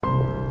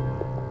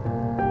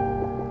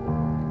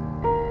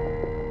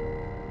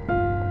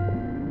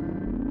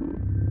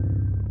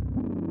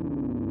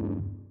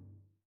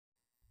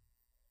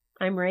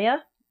I'm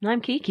Rhea. And I'm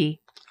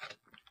Kiki.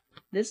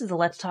 This is the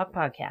Let's Talk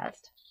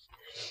podcast.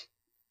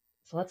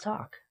 So let's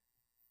talk.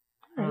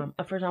 Right.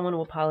 First, I want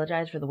to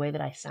apologize for the way that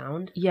I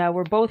sound. Yeah,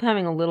 we're both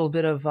having a little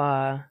bit of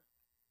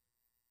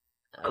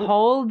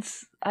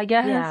colds, I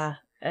guess. Yeah,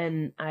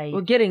 and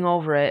we're getting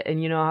over it,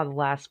 and you know how the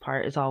last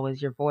part is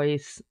always your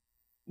voice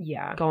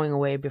going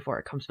away before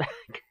it comes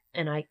back.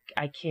 And I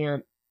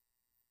can't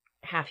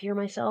half hear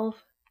myself,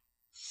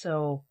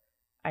 so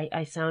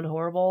I sound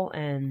horrible,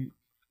 and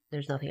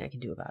there's nothing I can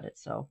do about it,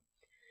 so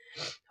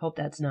hope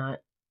that's not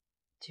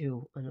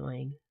too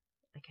annoying.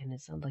 I kind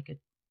of sound like a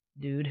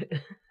dude.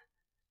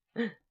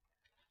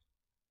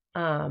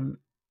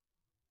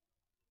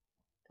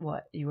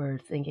 What, you were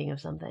thinking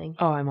of something?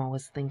 Oh, I'm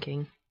always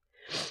thinking.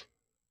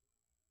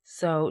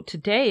 So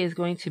today is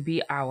going to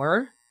be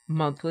our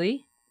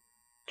monthly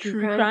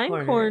True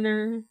Crime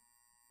Corner.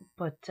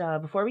 But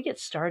before we get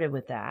started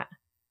with that,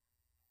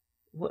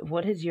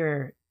 what has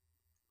your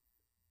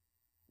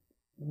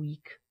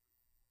week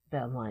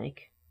been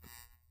like?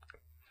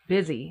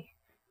 Busy.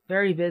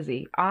 Very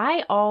busy.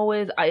 I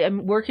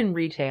am working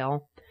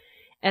retail,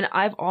 and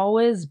I've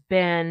always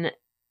been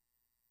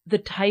the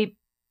type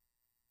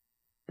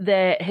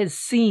that has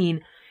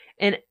seen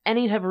in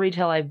any type of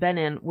retail I've been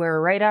in where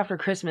right after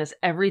Christmas,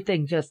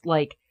 everything just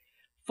like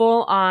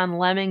full on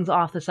lemmings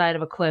off the side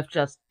of a cliff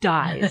just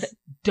dies.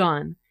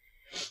 Done.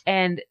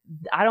 And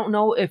I don't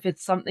know if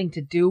it's something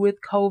to do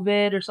with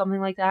COVID or something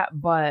like that,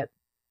 but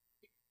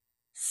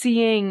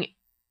seeing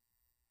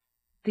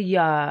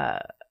the,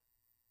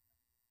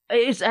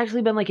 it's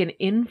actually been like an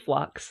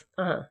influx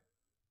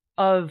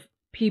of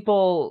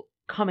people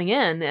coming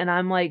in, and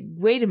I'm like,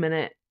 wait a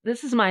minute,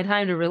 this is my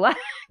time to relax.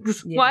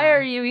 Yeah. Why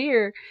are you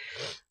here?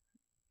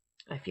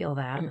 I feel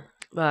that.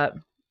 But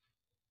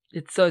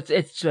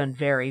it's been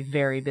very,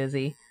 very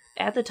busy.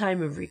 At the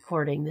time of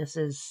recording, this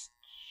is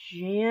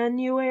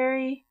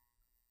January?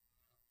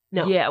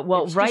 No. Yeah,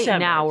 well, right December.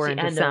 now we're in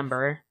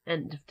December.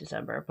 End of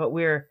December. But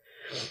we're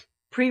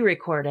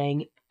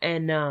pre-recording,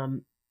 and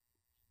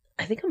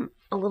I think I'm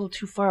a little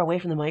too far away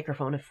from the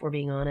microphone, if we're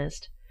being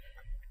honest.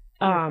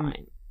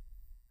 Fine.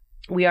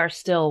 We are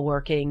still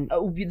working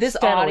this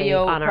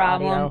audio on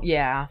problem. Our audio.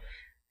 Yeah.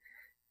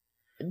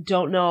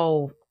 Don't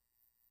know.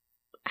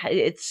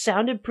 It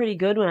sounded pretty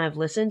good when I've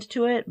listened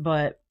to it,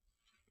 but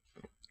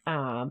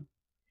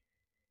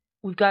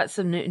we've got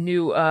some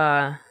new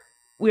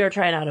we are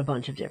trying out a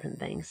bunch of different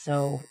things,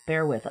 so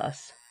bear with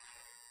us.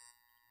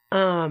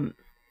 So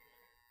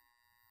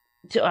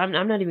I'm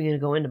not even going to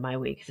go into my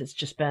week, because it's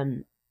just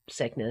been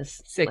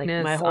sickness. Like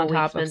my whole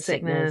week's been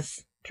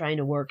sickness, trying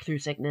to work through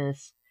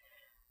sickness.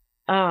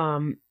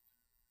 So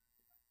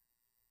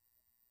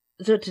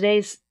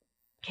today's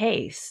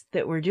case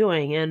that we're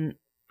doing, and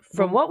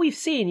from what we've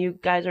seen, you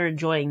guys are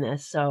enjoying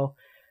this, so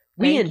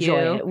we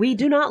enjoy it. We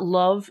do not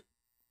love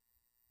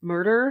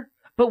murder,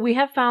 but we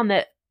have found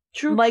that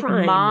true like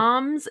crime,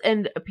 moms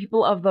and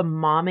people of the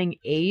momming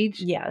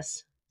age,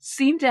 yes,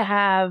 seem to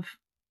have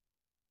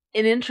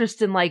an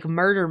interest in like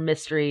murder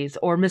mysteries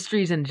or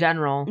mysteries in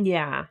general.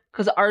 Yeah,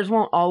 because ours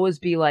won't always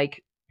be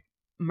like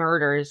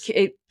murders.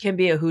 It can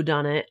be a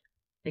whodunit.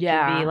 It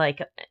can be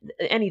like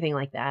anything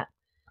like that.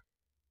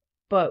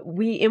 But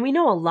we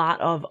know a lot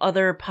of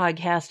other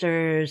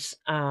podcasters,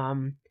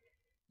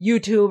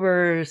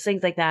 YouTubers,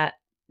 things like that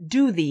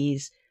do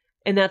these,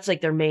 and that's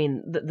like their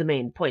the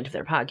main point of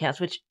their podcast,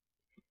 which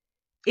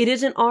it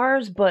isn't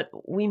ours, but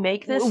we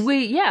make this.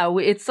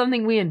 It's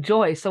something we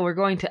enjoy, so we're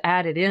going to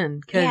add it in.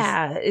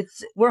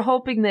 We're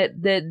hoping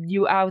that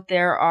you out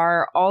there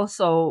are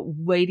also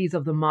ladies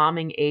of the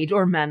momming age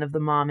or men of the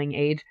momming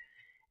age,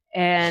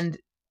 and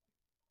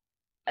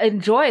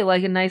enjoy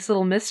like a nice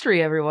little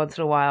mystery every once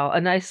in a while,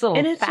 a nice little,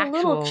 and it's factual. A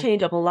little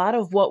change up. A lot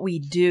of what we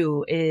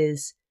do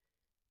is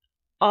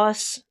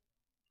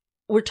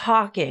we're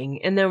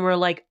talking, and then we're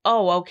like,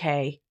 oh,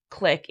 okay,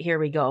 click, here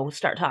we go,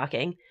 start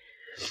talking.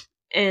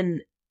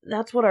 And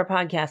that's what our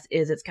podcast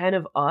is. It's kind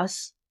of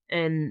us,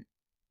 and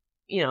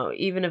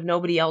even if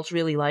nobody else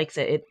really likes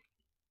it,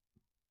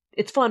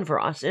 it's fun for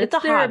us. It's a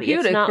hobby.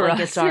 It's not like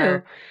it's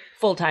our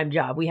full-time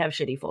job. We have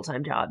shitty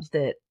full-time jobs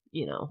that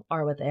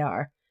are what they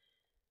are.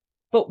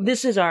 But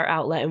this is our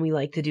outlet, and we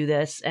like to do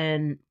this,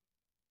 and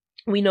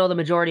we know the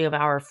majority of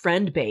our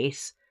friend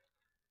base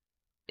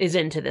is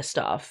into this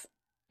stuff,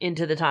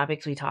 into the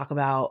topics we talk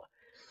about,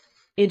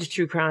 into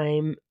true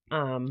crime.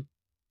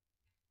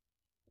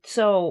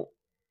 So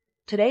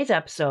today's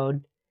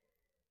episode,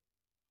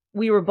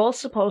 we were both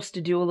supposed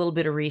to do a little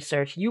bit of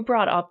research. You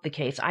brought up the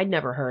case. I'd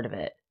never heard of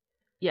it.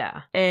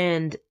 Yeah.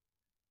 And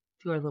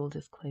do our little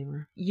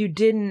disclaimer. You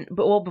didn't,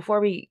 but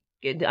before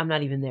I'm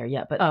not even there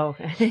yet, but oh,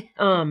 okay.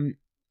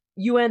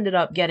 You ended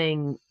up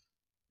getting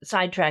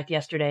sidetracked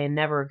yesterday and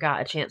never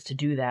got a chance to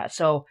do that.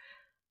 So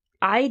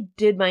I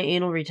did my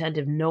anal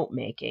retentive note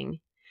making.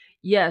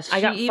 Yes,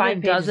 I got 5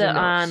 pages does it of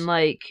notes on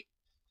like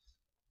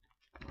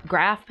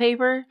graph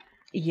paper.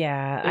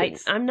 Yeah,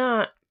 I'm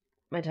not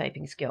my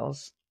typing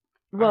skills.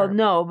 Well,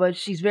 no, but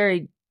she's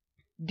very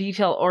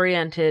detail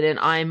oriented, and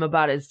I'm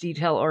about as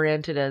detail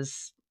oriented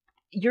as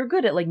you're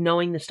good at like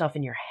knowing the stuff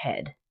in your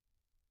head.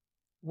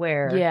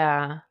 where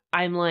Yeah.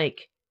 I'm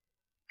like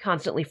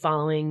constantly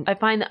following. I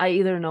find that I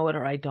either know it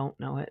or I don't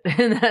know it.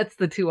 And that's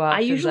the two I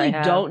options usually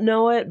have. don't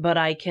know it, but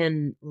I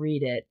can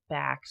read it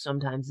back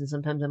sometimes, and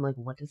sometimes I'm like,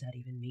 what does that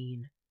even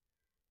mean?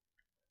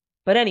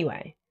 But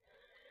anyway,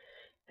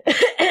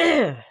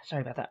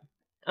 sorry about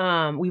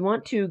that. We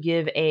want to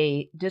give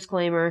a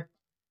disclaimer.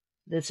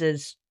 This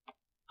is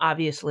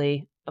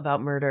obviously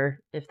about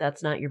murder. If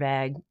that's not your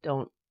bag,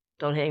 don't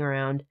hang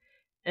around.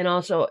 And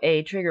also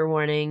a trigger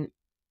warning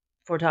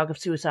for talk of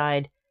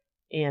suicide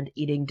and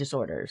eating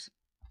disorders.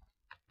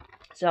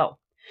 So,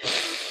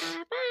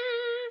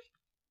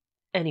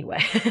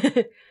 anyway,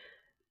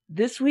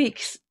 this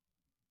week's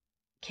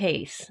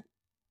case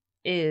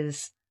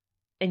is,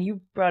 and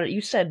you brought it,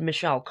 you said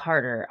Michelle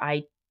Carter.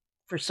 I,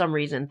 for some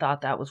reason,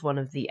 thought that was one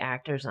of the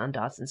actors on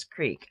Dawson's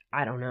Creek.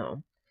 I don't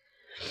know.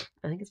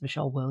 I think it's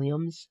Michelle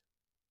Williams.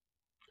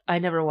 I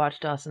never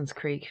watched Dawson's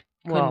Creek.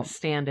 Couldn't Well,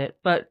 stand it,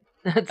 but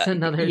that's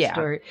another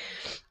story.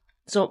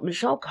 So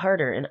Michelle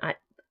Carter, and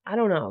I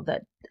don't know,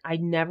 that I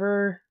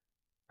never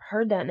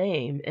heard that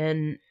name.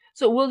 And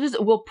so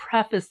we'll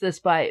preface this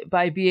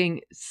by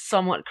being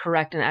somewhat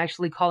correct and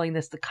actually calling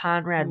this the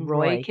Conrad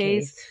Roy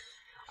case.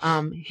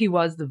 He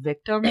was the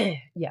victim.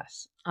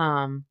 Yes.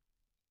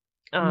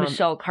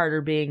 Michelle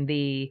Carter being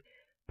the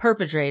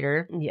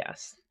perpetrator.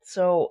 Yes.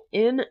 So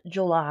in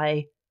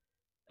July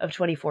of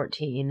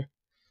 2014,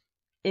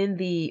 in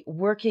the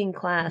working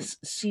class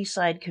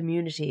seaside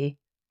community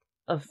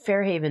of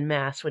Fairhaven,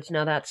 Mass, which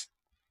now that's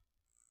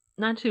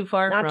not too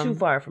far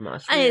from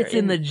us. It's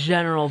in the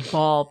general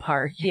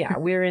ballpark. Yeah,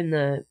 we're in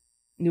the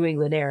New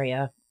England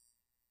area.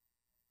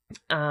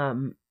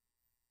 There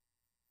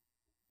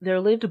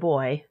lived a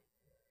boy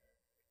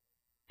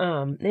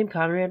named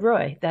Conrad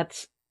Roy.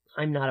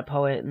 I'm not a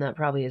poet, and that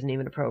probably isn't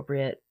even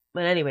appropriate.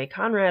 But anyway,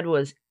 Conrad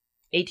was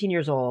 18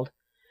 years old.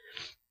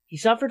 He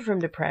suffered from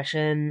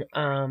depression.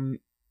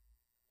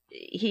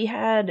 He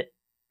had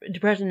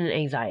depression and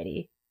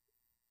anxiety,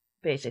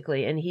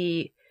 basically, and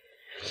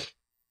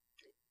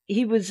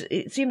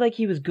it seemed like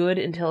he was good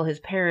until his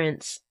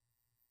parents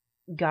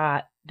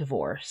got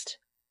divorced.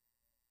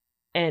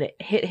 And it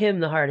hit him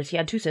the hardest. He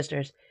had two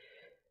sisters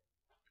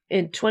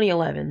in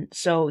 2011.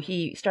 So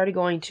he started he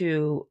went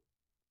to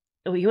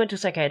a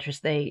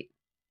psychiatrist. They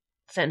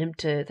sent him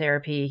to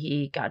therapy.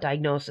 He got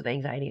diagnosed with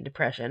anxiety and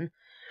depression.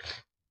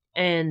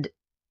 And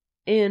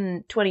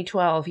in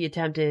 2012, he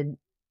attempted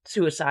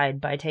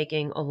suicide by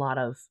taking a lot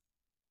of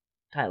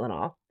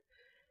Tylenol.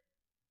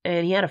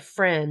 And he had a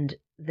friend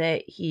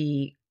that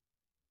he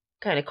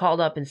kind of called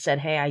up and said,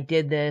 hey, I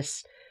did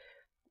this.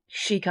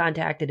 She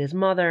contacted his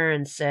mother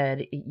and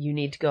said, you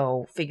need to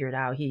go figure it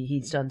out.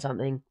 He's done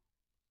something.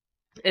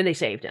 And they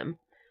saved him.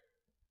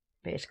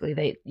 Basically,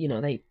 they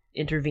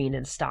intervened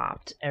and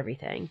stopped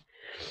everything.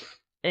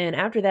 And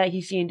after that,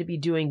 he seemed to be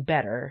doing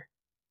better.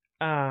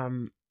 But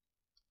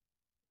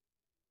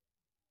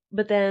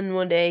then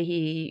one day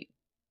he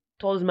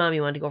told his mom he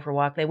wanted to go for a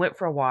walk. They went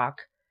for a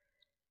walk.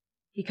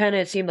 He kind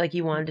of seemed like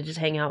he wanted to just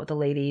hang out with the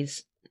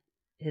ladies,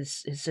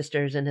 his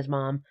sisters and his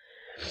mom.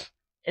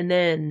 And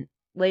then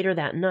later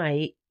that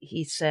night,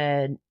 he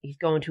said he's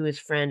going to his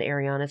friend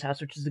Ariana's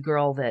house, which is the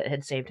girl that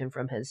had saved him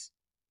from his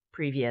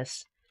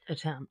previous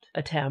attempt.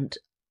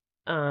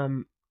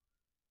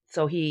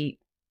 So he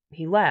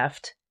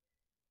left,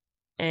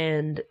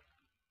 and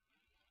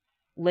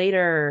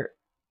later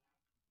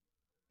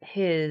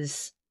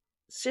his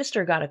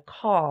sister got a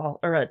call,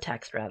 or a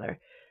text rather,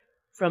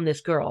 from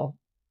this girl,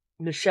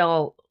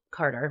 Michelle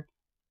Carter,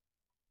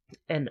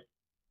 and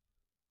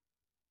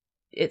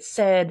it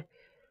said,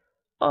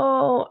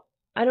 oh,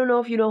 I don't know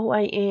if you know who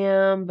I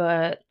am,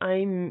 but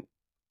I'm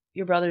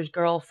your brother's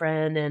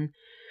girlfriend, and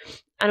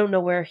I don't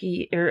know where do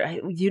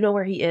you know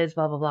where he is,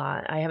 blah, blah,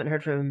 blah. I haven't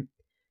heard from him.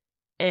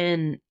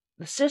 And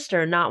the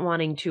sister, not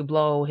wanting to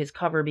blow his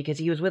cover because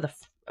he was with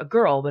a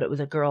girl, but it was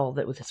a girl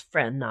that was his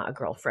friend, not a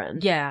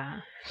girlfriend. Yeah.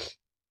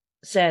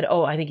 Said,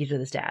 oh, I think he's with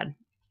his dad.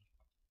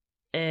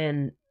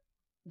 And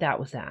that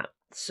was that.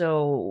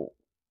 So,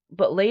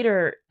 but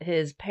later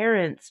his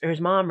parents, or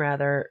his mom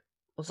rather,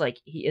 was like,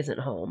 he isn't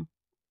home.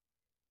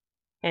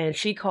 And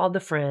she called the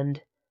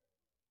friend,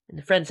 and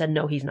the friend said,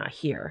 no, he's not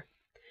here.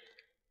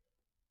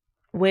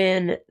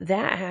 When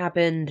that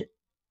happened,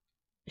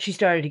 she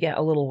started to get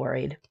a little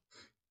worried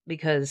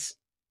because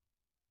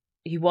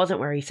he wasn't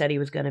where he said he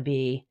was going to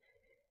be.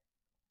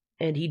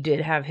 And he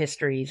did have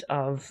histories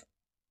of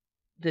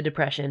the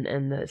depression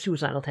and the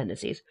suicidal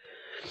tendencies.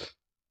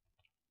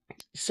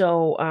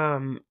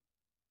 So,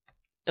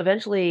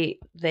 eventually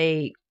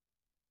they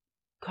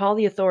call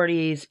the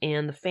authorities,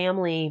 and the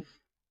family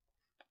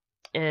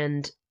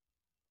and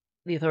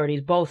the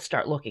authorities both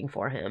start looking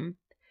for him.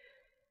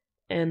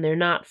 And they're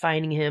not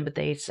finding him, but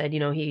they said,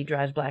 he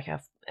drives black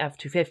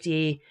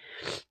F-250.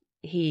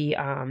 He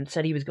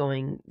said he was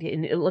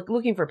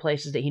looking for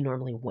places that he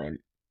normally went.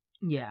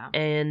 Yeah.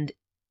 And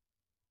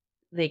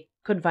they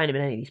couldn't find him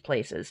in any of these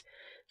places.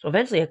 So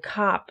eventually a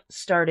cop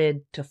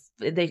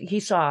he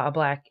saw a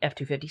black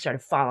F-250,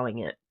 started following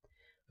it.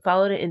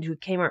 Followed it into a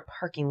Kmart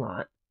parking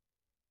lot.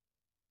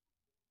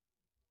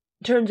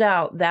 turns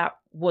out that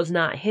was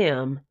not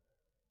him,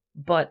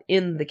 but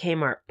in the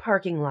Kmart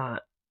parking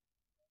lot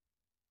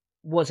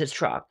was his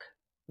truck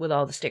with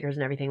all the stickers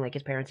and everything, like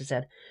his parents had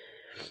said.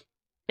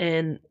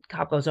 And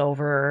cop goes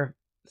over,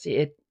 see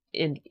it,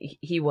 and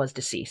he was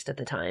deceased at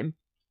the time.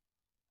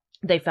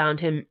 They found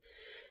him,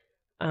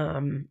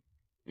 and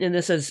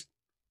this is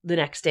the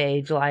next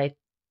day, July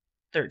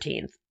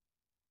 13th,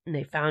 and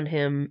they found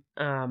him.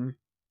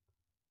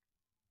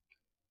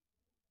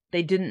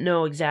 They didn't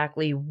know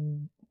exactly,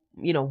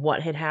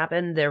 what had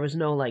happened. There was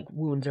no like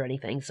wounds or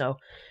anything. So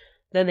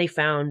then they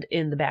found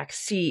in the back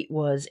seat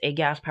was a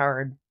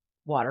gas-powered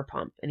water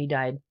pump, and he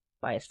died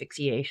by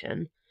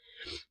asphyxiation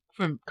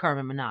from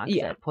carbon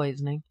monoxide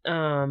poisoning.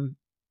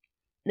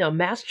 Now,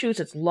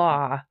 Massachusetts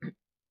law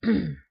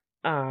states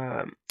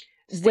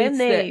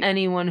that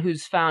anyone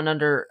who's found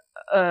under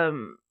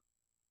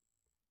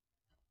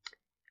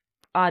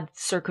odd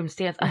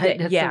circumstance,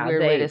 that's a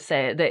weird way to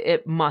say it, that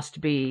it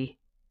must be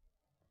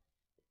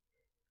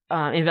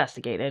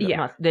investigated.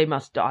 They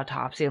must do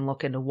autopsy and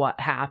look into what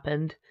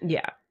happened.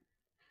 Yeah.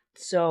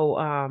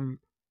 So,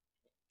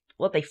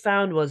 what they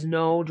found was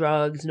no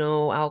drugs,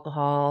 no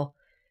alcohol.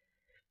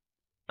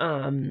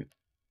 That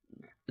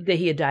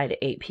he had died at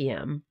 8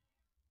 p.m.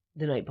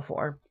 the night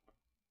before.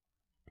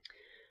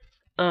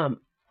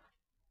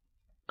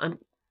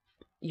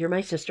 You're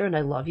my sister and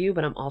I love you,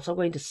 but I'm also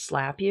going to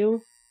slap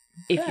you.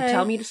 Okay. If you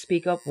tell me to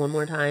speak up one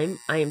more time.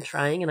 I am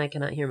trying and I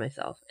cannot hear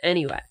myself.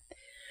 Anyway,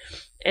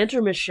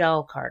 enter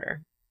Michelle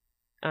Carter.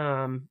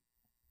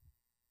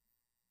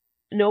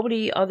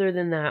 Nobody other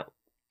than that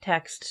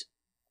text,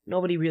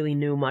 nobody really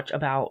knew much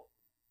about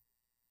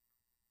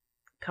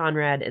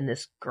Conrad and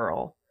this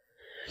girl.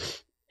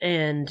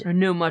 And or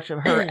knew much of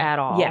her at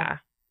all. Yeah.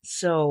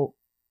 So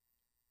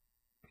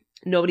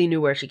nobody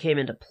knew where she came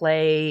into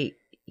play.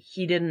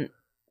 He didn't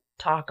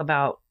talk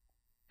about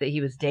that he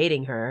was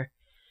dating her.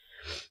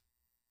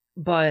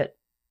 But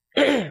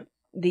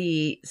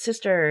the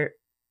sister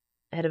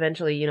had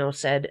eventually,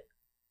 said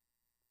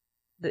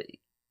that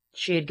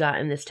she had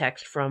gotten this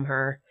text from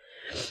her.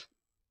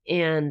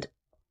 And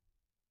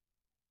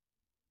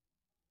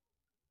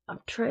I'm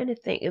trying to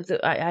think if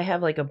I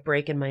have like a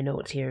break in my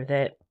notes here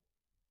that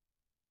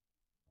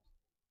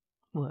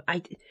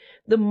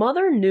the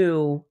mother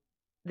knew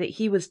that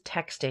he was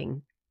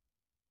texting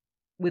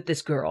with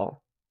this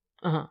girl,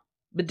 but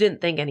didn't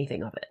think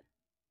anything of it.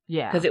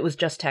 Yeah, because it was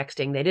just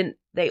texting.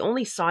 They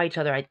only saw each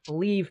other, I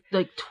believe,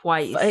 like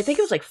twice. I think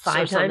it was like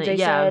 5 times. They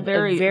said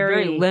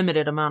very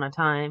limited amount of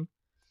time.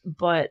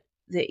 But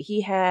that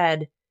he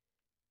had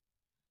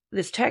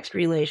this text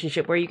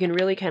relationship where you can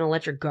really kind of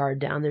let your guard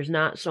down. There's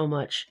not so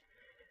much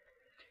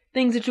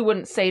things that you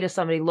wouldn't say to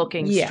somebody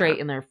looking straight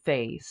in their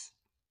face.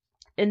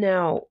 And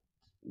now,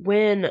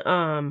 when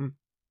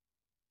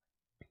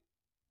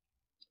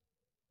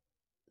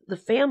the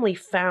family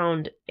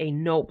found a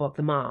notebook,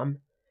 the mom,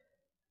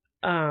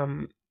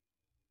 that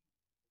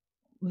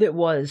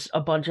was a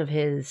bunch of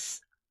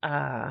his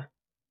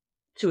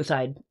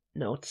suicide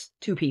notes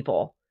to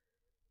people.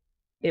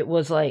 It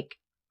was like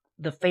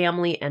the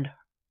family and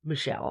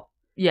Michelle.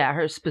 Yeah,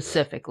 her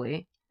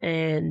specifically.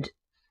 And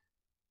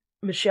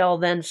Michelle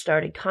then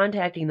started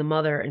contacting the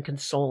mother and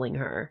consoling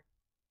her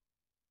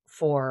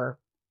for,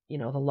 the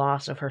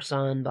loss of her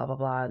son, blah, blah,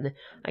 blah. And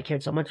I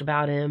cared so much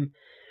about him.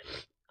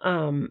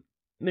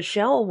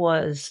 Michelle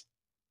was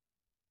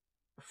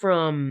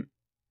from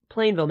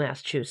Plainville,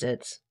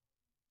 Massachusetts,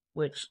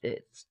 which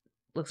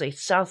looks like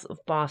south of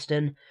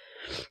Boston,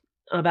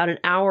 about an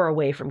hour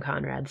away from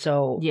Conrad.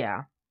 So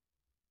yeah,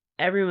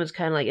 everyone was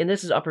kind of like, and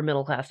this is upper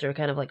middle class, they're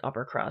kind of like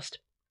upper crust.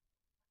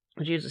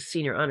 She was a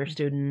senior honor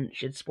student.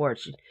 She had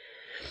sports. She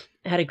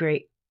had a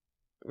great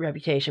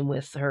reputation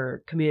with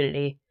her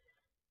community.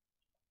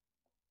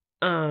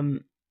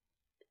 The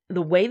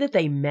way that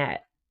they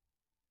met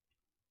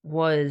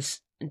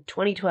was in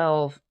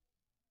 2012.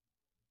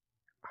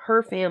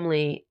 Her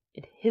family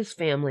and his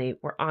family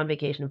were on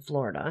vacation in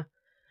Florida.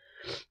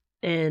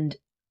 And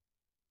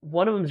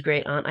one of them's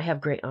great aunt, I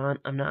have great aunt,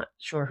 I'm not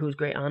sure whose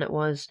great aunt it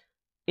was,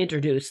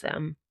 introduced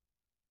them.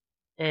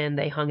 And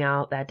they hung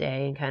out that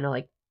day and kind of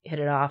like hit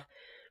it off.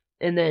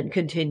 And then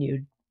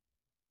continued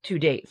to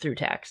date through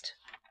text.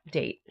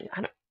 I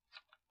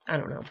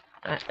don't know.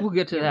 We'll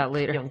get to that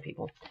later. Young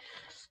people.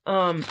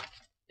 I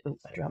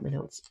dropped my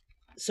notes.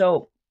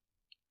 So,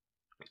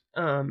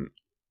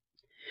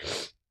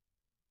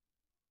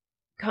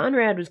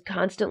 Conrad was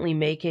constantly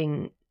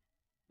making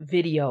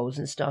videos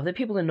and stuff that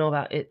people didn't know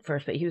about at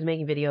first, but he was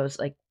making videos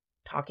like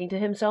talking to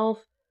himself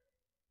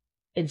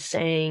and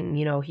saying,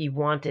 he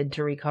wanted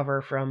to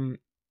recover from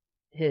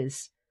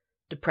his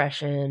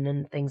depression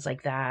and things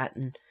like that.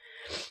 And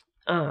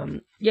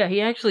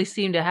he actually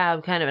seemed to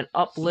have kind of an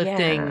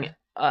uplifting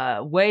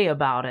way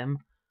about him,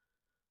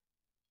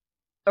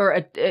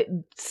 or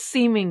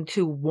seeming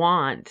to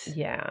want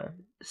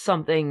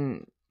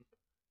something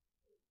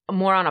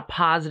more on a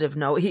positive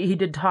note. He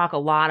did talk a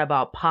lot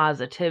about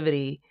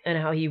positivity and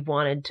how he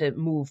wanted to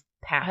move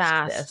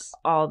past this.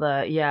 All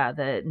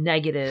the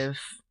negative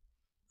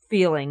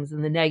feelings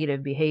and the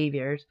negative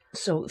behaviors.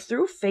 So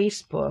through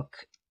Facebook,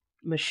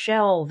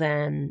 Michelle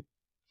then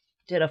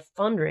did a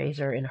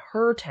fundraiser in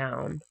her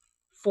town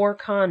for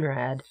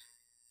Conrad,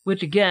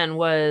 which again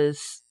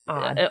was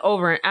odd.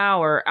 Over an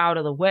hour out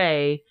of the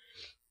way,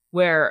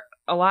 where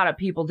a lot of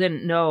people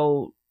didn't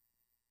know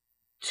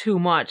too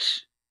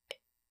much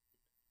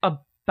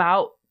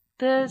about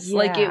this. Yeah.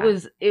 Like, it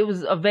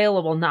was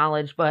available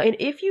knowledge, but... And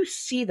if you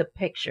see the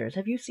pictures,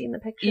 have you seen the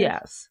pictures?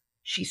 Yes.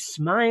 She's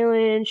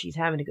smiling, she's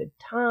having a good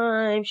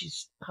time,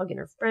 she's hugging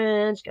her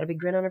friends, she's got a big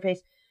grin on her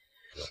face.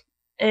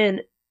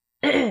 And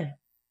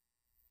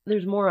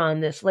there's more on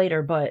this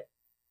later, but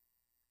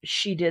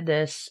she did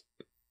this,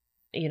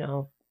 you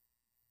know,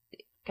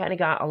 kind of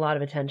got a lot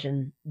of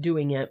attention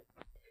doing it.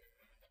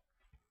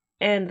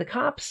 And the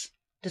cops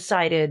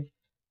decided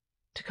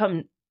to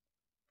come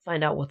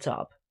find out what's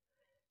up.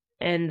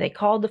 And they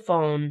called the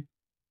phone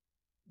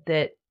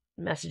that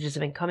messages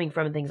have been coming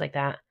from and things like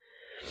that.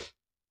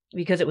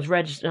 Because it was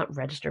not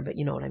registered, but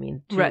you know what I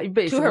mean.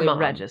 Basically to her mom.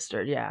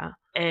 Registered, yeah.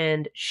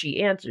 And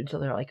she answered, so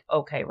they're like,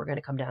 okay, we're going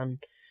to come down.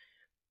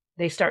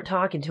 They start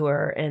talking to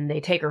her, and they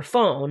take her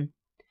phone.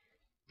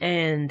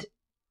 And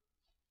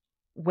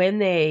when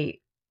they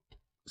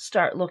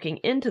start looking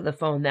into the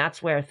phone,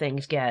 that's where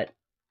things get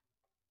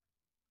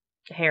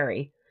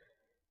hairy.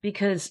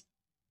 Because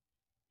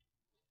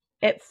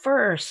at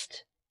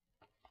first,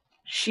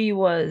 she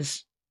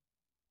was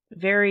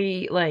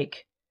very,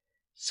 like,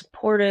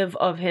 supportive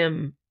of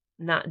him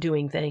not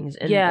doing things,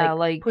 and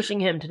like pushing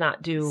him to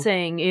not do,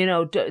 saying, you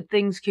know,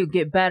 things could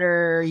get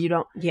better. You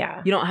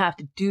don't have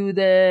to do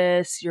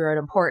this. You're an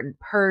important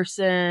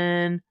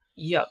person.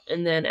 Yep.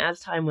 And then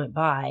as time went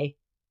by,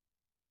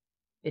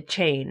 it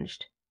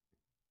changed,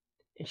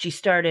 and she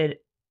started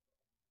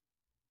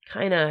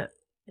kind of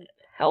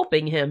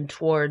helping him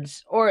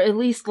towards, or at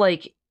least,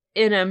 like,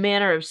 in a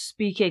manner of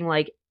speaking,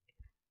 like,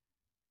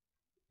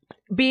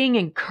 being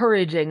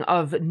encouraging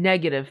of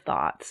negative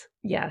thoughts.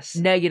 Yes.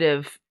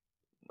 Negative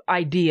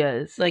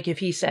ideas. Like, if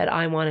he said,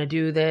 I want to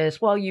do this,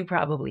 well, you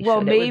probably should.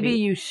 Well, maybe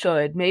you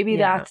should. Maybe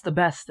that's the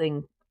best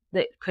thing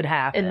that could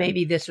happen. And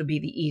maybe this would be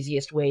the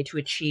easiest way to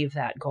achieve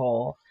that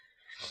goal.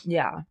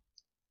 Yeah.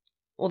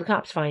 Well, the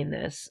cops find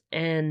this,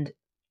 and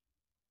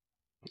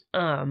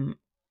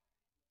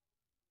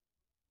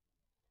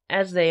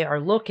as they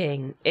are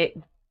looking,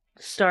 it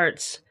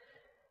starts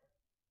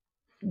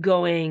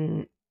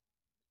going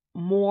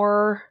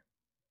more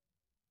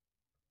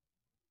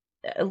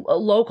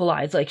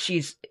localized. Like,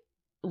 she's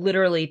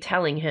literally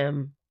telling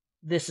him,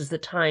 this is the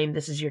time,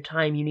 this is your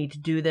time, you need to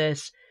do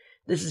this,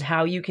 this is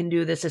how you can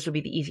do this, this would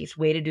be the easiest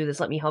way to do this,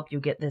 let me help you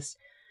get this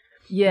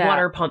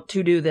water pump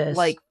to do this.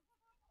 Like,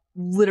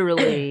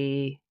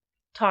 literally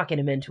talking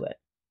him into it.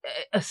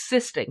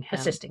 Assisting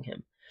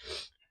him.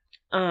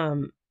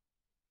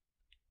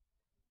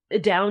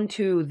 Down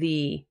to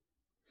the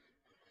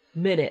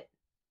minute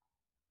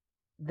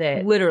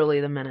that...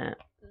 Literally the minute.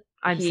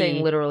 I'm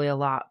saying literally a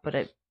lot, but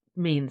it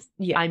means...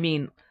 Yeah. I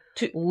mean...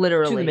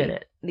 literally. To the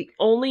minute. The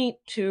only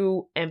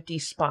two empty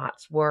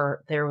spots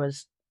were, there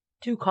was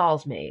 2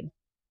 calls made.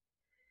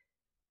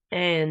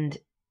 And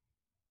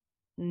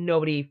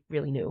nobody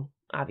really knew,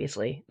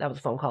 obviously. That was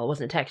a phone call. It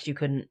wasn't a text. You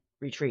couldn't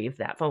retrieve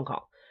that phone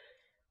call.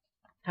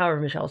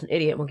 However, Michelle's an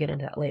idiot. We'll get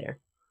into that later.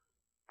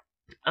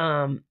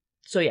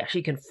 So yeah,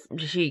 she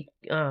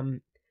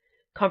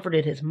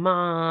comforted his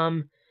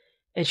mom.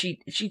 And she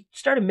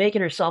started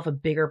making herself a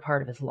bigger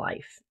part of his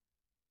life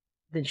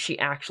than she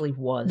actually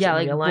was in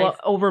real life.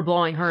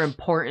 Overblowing her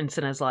importance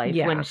in his life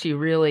when she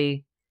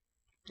really...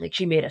 Like,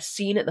 she made a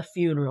scene at the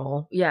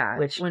funeral. Yeah,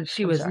 when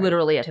she was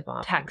literally a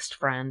text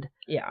friend.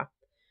 Yeah.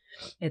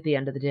 At the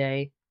end of the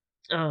day.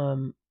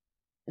 That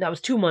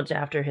was 2 months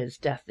after his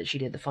death that she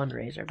did the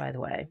fundraiser, by the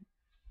way.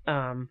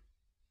 And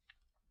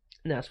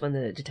that's when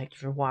the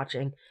detectives were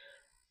watching.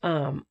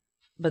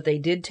 But they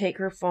did take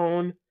her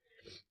phone.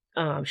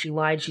 She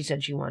lied. She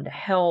said she wanted to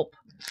help.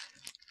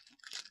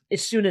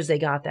 As soon as they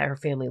got that, her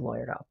family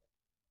lawyered up.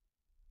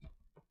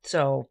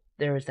 So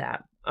there was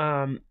that.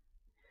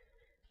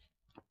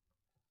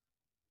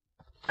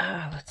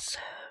 Let's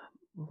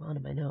move on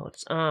to my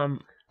notes.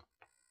 But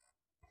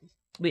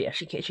yeah,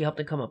 she helped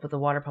him come up with the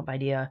water pump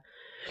idea.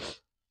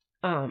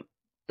 The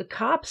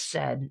cops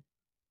said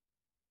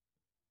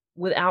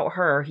without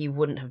her, he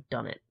wouldn't have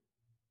done it.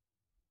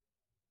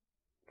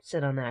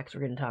 Sit on that, because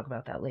we're going to talk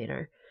about that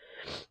later.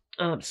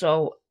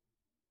 So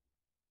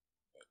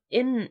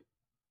in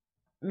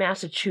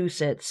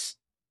Massachusetts,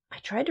 I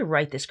tried to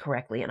write this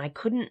correctly, and I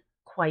couldn't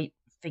quite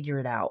figure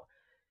it out.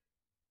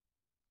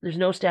 There's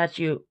no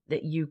statute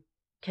that you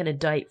can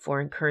indict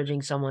for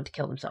encouraging someone to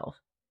kill themselves.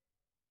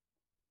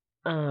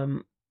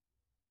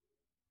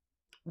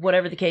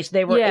 Whatever the case,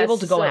 they were able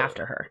to go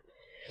after her.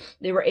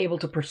 They were able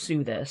to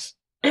pursue this.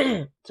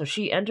 So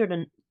she entered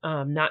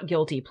a not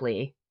guilty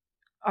plea.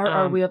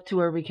 Are we up to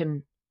where we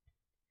can...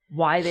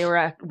 Why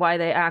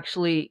they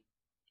actually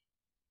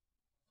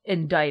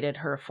indicted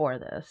her for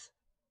this?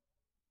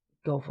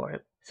 Go for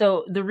it.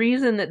 So the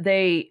reason that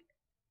they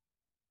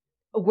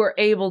were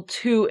able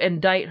to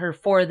indict her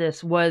for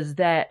this was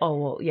that... Oh,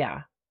 well,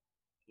 yeah.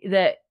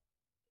 that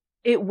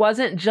it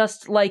wasn't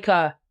just like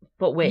a,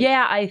 But wait.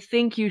 yeah, I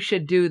think you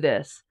should do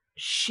this.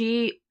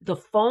 The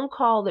phone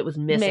call that was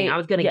missing, I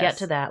was going to yes. get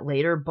to that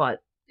later, but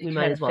we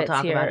might as well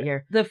talk about it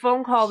here. The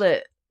phone call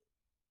that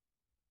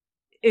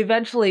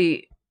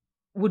eventually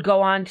would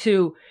go on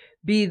to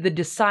be the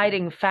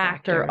deciding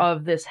factor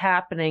of this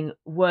happening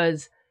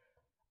was,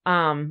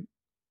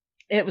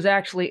 it was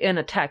actually in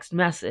a text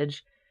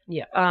message.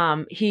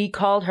 Yeah. He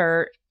called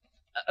her,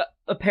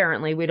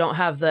 apparently, we don't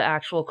have the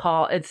actual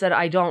call. It said,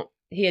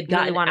 he had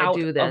gotten really out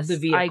do this. of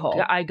the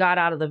vehicle. I got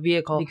out of the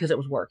vehicle. Because it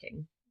was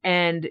working.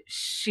 And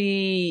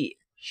she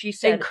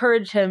said,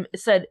 encouraged him,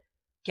 said,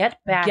 get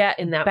back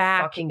in that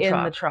fucking truck.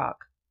 In the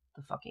truck.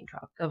 The fucking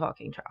truck. The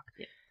fucking truck.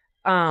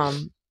 Yeah.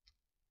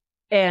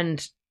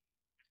 And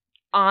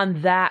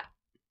on that,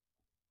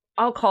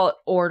 I'll call it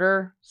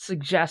order,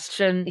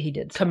 suggestion, he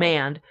did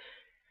command.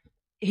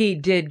 He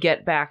did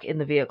get back in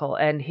the vehicle,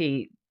 and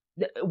he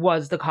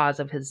was the cause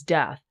of his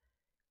death.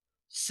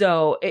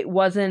 So it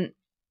wasn't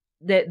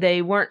that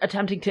they weren't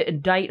attempting to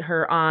indict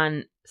her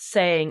on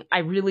saying, I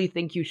really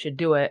think you should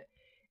do it.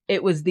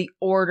 It was the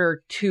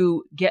order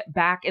to get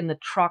back in the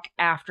truck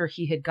after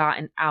he had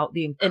gotten out,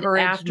 the encouragement. And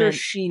after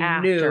she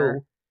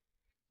knew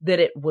that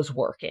it was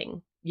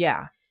working.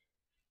 Yeah.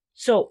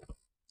 So,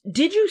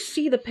 did you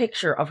see the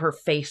picture of her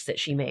face that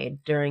she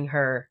made during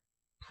her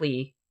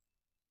plea?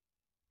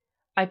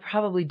 I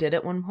probably did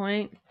at one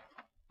point.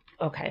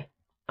 Okay.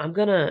 I'm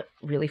gonna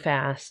really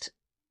fast,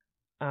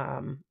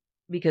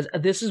 because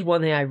this is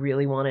one thing I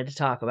really wanted to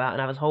talk about,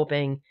 and I was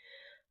hoping,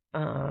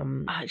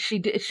 she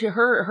did.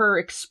 Her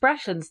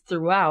expressions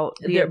throughout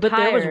but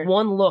there was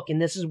one look,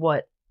 and this is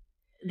what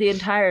the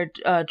entire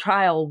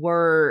trial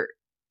were,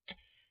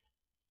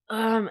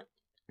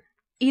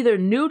 either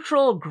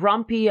neutral,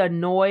 grumpy,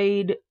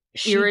 annoyed,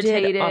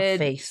 irritated. Did a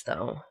face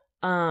though.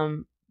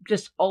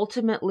 Just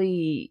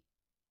ultimately.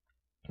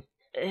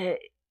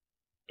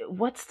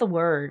 What's the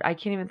word? I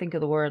can't even think of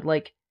the word.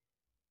 Like,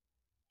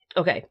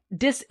 okay,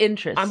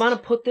 disinterest. I'm gonna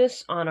put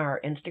this on our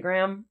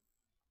Instagram.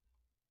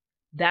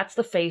 That's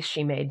the face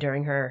she made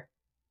during her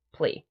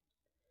plea,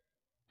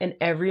 and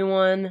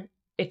everyone,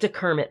 it's a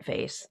Kermit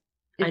face.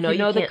 If I know you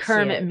know the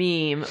Kermit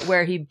meme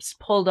where he's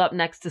pulled up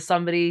next to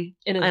somebody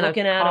and is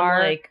looking at him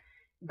like,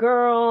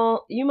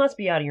 "Girl, you must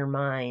be out of your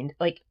mind."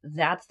 Like,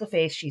 that's the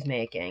face she's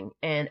making,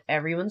 and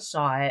everyone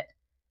saw it,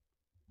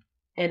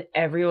 and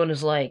everyone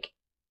is like,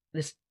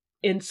 this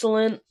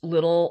insolent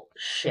little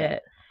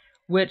shit.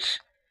 Which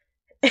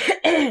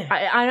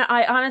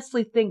I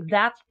honestly think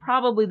that's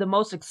probably the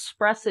most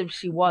expressive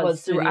she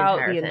was throughout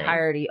the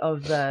entirety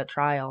of the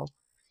trial.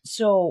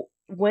 So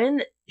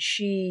when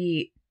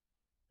she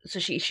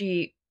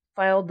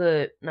filed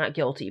the not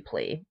guilty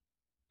plea,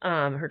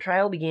 her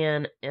trial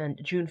began on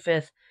June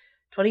 5th,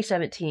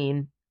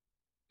 2017,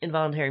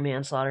 involuntary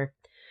manslaughter.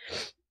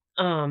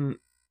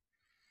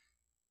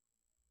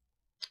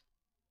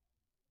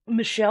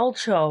 Michelle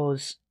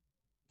chose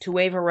to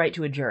waive her right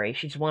to a jury.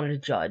 She just wanted a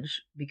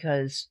judge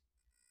because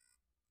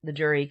the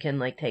jury can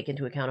like take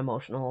into account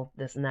emotional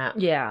this and that.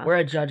 Yeah. Where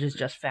a judge is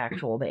just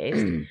factual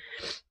based.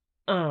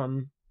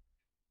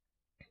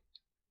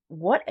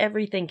 What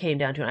everything came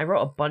down to, and I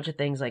wrote a bunch of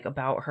things like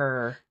about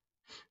her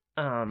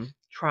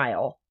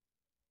trial,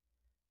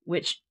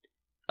 which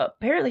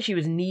apparently she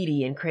was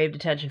needy and craved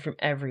attention from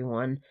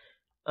everyone.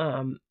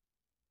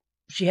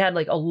 She had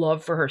like a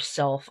love for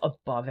herself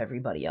above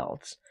everybody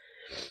else.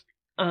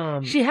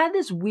 She had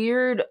this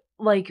weird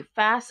like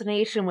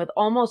fascination with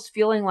almost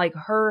feeling like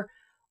her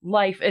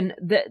life, and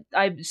that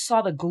I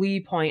saw the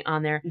Glee point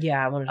on there.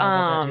 Yeah, I want to talk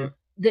about that too.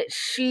 That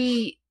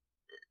she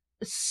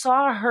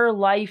saw her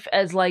life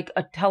as like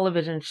a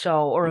television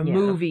show or a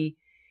movie,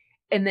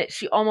 and that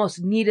she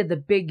almost needed the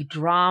big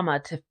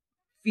drama to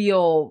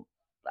feel,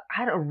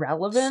 I don't know,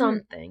 relevant.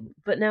 Something.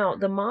 But now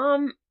the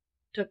mom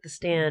took the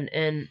stand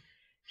and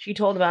she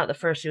told about the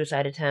first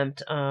suicide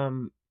attempt,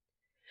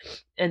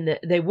 and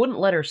that they wouldn't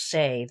let her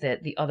say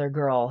that the other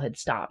girl had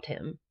stopped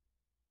him,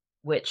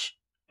 which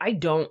I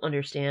don't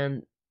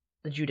understand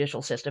the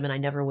judicial system, and I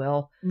never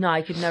will. No,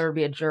 I could never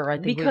be a juror. I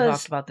think we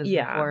talked about this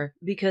before.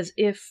 Because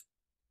if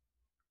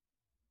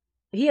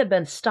he had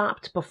been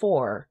stopped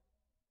before,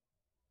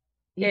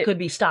 he could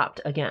be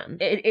stopped again.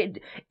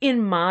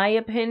 In my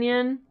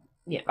opinion,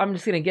 I'm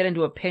just going to get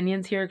into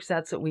opinions here because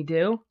that's what we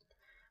do.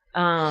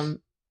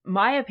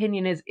 My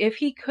opinion is if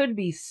he could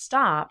be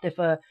stopped, if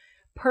a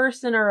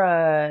person or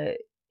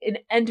an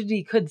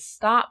entity could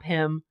stop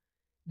him,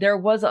 there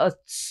was a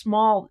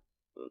small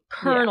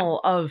kernel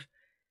of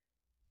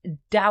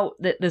doubt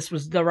that this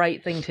was the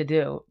right thing to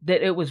do,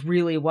 that it was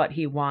really what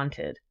he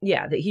wanted.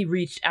 Yeah, that he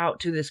reached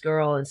out to this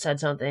girl and said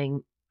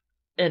something.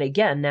 And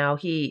again, now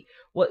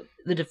what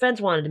the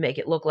defense wanted to make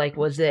it look like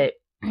was that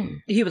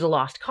he was a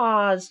lost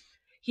cause.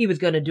 He was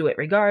going to do it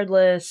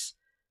regardless.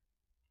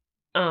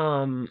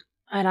 And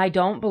I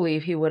don't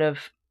believe he would have.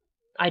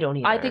 I don't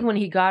either. I think when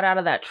he got out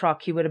of that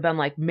truck, he would have been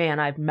like, man,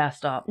 I've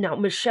messed up. Now,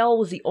 Michelle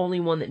was the only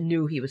one that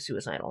knew he was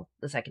suicidal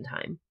the second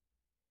time.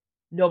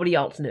 Nobody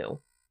else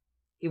knew.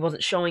 He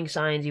wasn't showing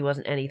signs. He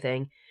wasn't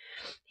anything.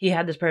 he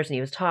had this person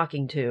he was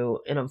talking to,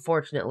 and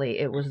unfortunately,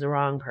 it was the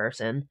wrong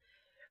person.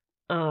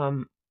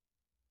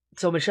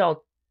 So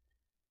Michelle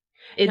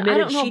admitted now, I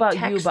don't know about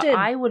texted, you, but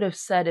I would have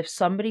said if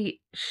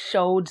somebody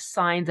showed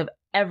signs of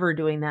ever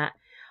doing that,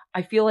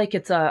 I feel like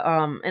it's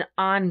an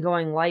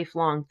ongoing,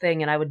 lifelong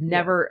thing, and I would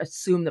never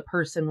assume the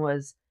person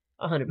was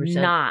 100%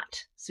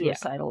 not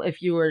suicidal.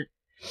 If you were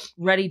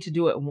ready to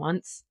do it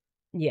once,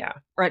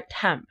 or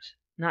attempt,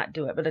 not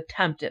do it, but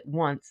attempt it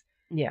once,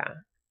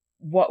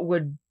 what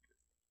would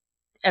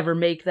ever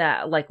make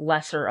that like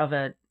lesser of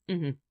a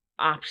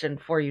option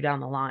for you down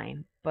the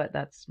line? But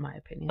that's my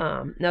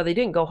opinion. Now they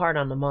didn't go hard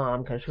on the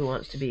mom, because who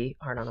wants to be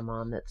hard on a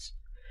mom that's,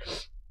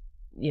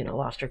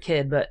 lost her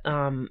kid? But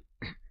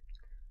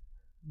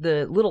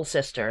the little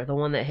sister, the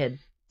one that had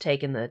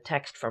taken the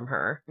text from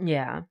her,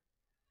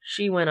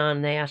 she went on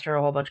and they asked her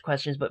a whole bunch of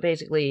questions, but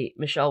basically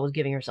Michelle was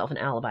giving herself an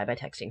alibi by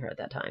texting her at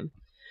that time.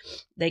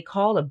 They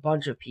called a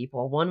bunch of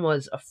people. One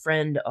was a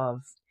friend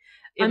of...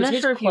 I'm not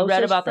sure if you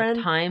read about the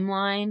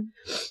timeline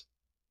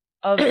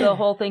of the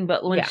whole thing,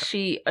 but when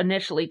she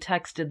initially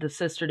texted the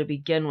sister to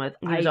begin with,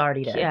 he was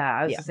already dead. Yeah,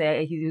 I was gonna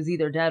say he was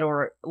either dead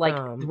or like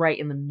right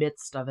in the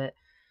midst of it.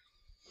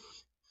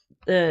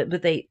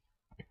 But they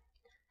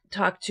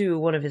talked to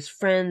one of his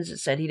friends that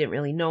said he didn't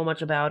really know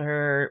much about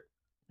her.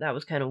 That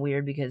was kind of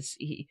weird, because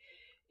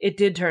it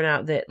did turn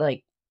out that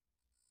like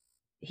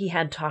he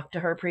had talked to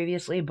her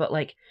previously, but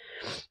like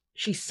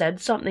she said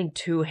something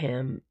to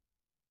him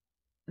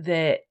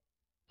that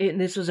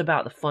this was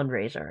about the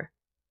fundraiser,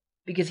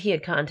 because he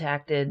had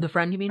contacted the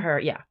friend, you mean? Her,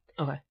 yeah.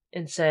 Okay.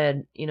 And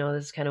said,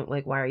 this is kind of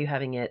like, why are you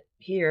having it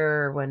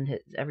here when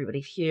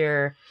everybody's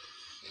here?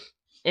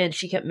 And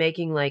she kept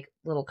making like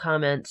little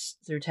comments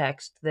through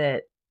text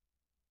that,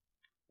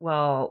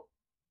 well,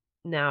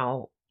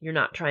 now you're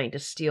not trying to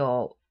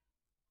steal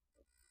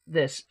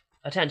this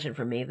attention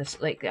from me,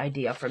 this like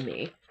idea from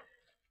me.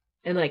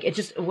 And like, it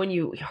just, when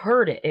you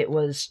heard it, it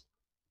was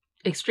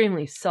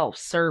extremely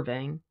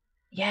self-serving.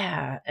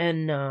 Yeah.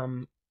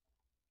 And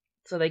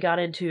so they got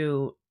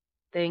into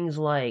things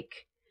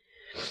like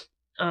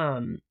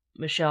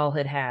Michelle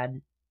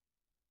had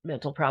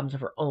mental problems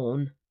of her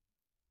own.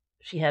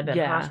 She had been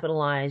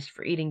hospitalized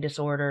for eating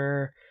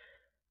disorder.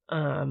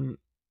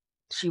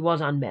 She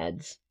was on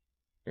meds,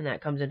 and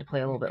that comes into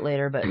play a little bit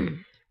later, but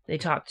they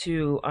talked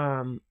to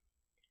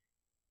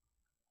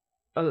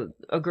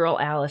a girl,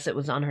 Alice, that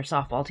was on her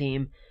softball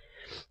team,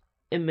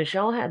 and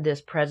Michelle had this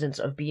presence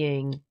of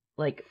being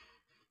like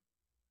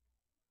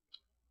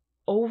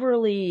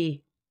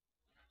overly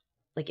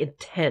like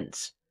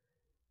intense.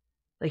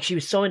 Like she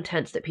was so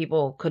intense that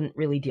people couldn't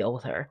really deal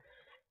with her,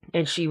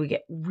 and she would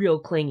get real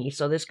clingy.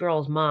 So this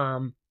girl's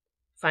mom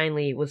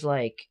finally was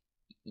like,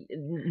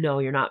 no,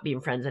 you're not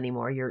being friends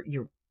anymore. You're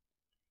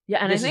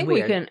and I think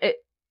we can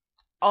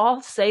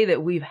all say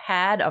that we've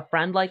had a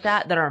friend like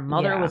that our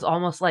mother was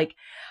almost like,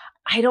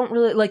 I don't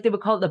really like, they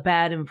would call it the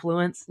bad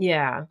influence.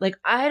 Yeah. Like,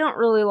 I don't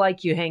really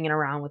like you hanging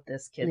around with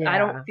this kid. I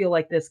don't feel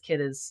like this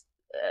kid is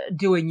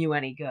doing you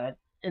any good.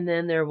 And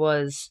then there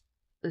was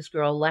this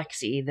girl,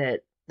 Lexi,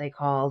 that they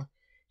called.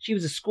 She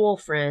was a school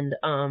friend.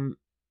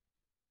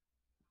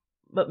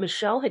 But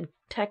Michelle had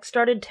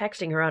started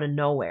texting her out of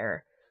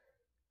nowhere.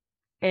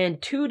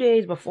 And 2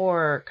 days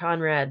before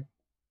Conrad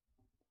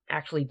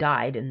actually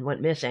died and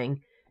went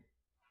missing,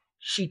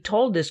 she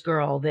told this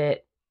girl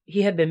that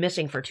he had been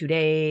missing for 2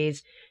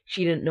 days.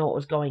 She didn't know what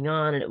was going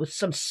on, and it was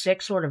some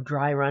sick sort of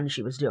dry run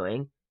she was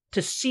doing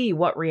to see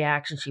what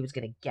reaction she was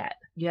going to get.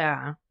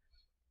 Yeah.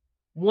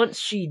 Once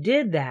she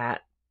did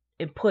that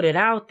and put it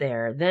out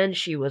there, then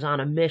she was on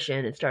a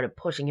mission and started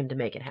pushing him to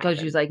make it happen. Because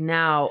she was like,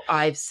 now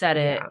I've said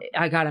it,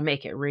 I got to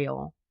make it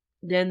real.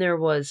 Then there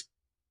was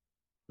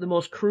the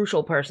most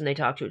crucial person they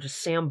talked to, which is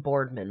Sam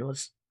Boardman,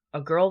 was a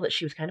girl that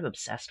she was kind of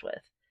obsessed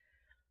with.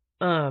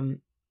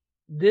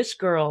 This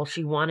girl,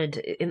 she wanted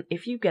to, and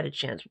if you get a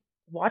chance,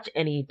 watch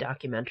any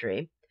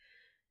documentary.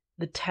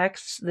 The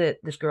texts that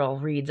this girl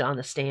reads on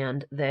the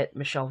stand that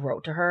Michelle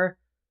wrote to her,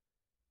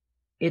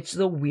 it's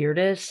the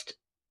weirdest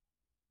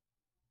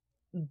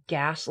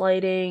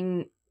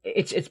gaslighting.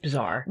 It's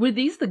bizarre. Were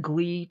these the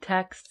Glee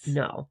texts?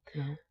 No.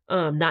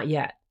 Not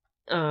yet.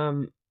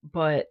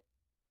 But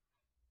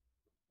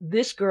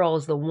this girl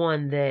is the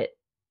one that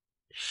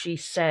she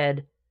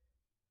said,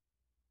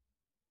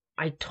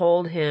 I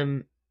told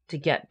him to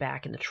get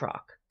back in the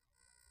truck.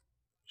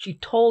 She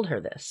told her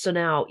this. So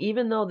now,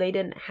 even though they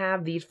didn't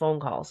have these phone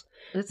calls,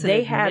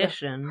 they had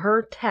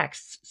her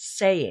texts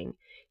saying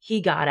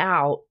he got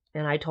out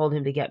and I told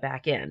him to get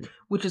back in.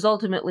 Which is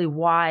ultimately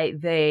why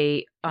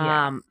they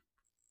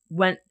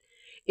went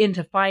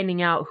into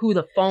finding out who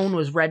the phone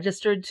was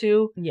registered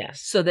to.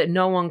 Yes. So that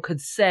no one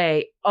could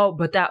say, oh,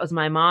 but that was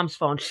my mom's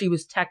phone. She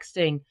was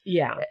texting.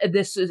 Yeah.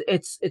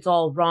 It's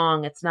all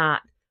wrong. It's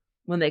not.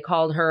 When they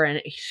called her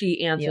and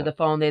she answered the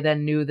phone, they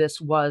then knew this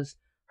was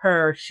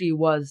her. She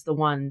was the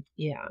one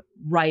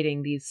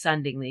sending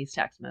these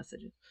text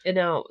messages. And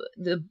now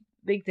the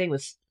big thing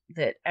was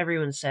that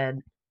everyone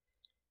said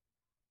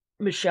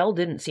Michelle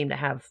didn't seem to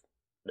have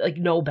like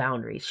no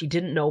boundaries. She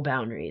didn't know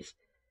boundaries.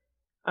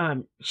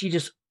 She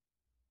just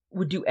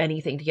would do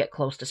anything to get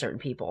close to certain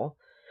people.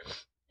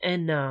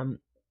 And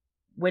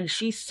when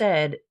she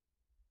said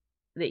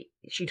that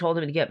she told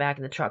him to get back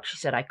in the truck, she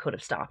said, I could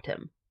have stopped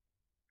him,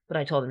 but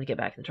I told him to get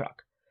back in the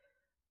truck.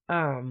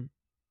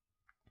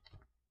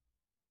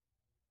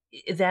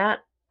 That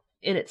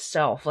in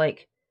itself,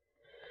 like,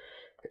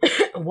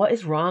 what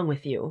is wrong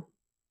with you,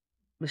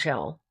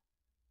 Michelle?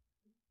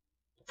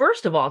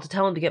 First of all, to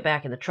tell him to get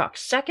back in the truck.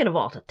 Second of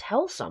all, to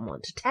tell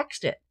someone, to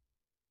text it.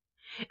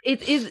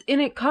 It is, and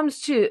it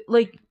comes to,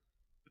 like,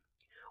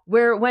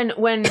 where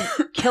when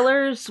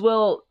killers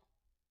will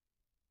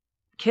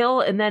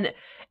kill, and then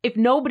if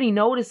nobody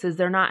notices,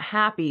 they're not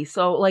happy.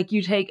 So, like,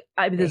 you take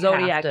the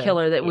Zodiac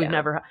killer that we've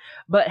never,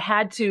 but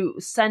had to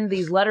send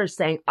these letters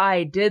saying,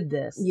 I did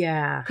this.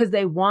 Yeah. Because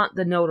they want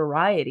the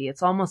notoriety.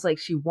 It's almost like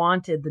she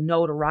wanted the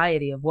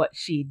notoriety of what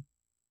she'd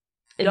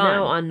done. And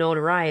now on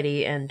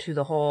notoriety and to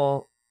the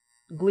whole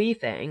Glee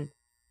thing,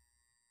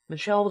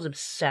 Michelle was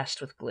obsessed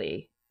with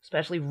Glee,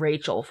 especially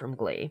Rachel from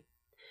Glee.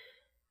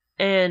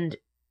 And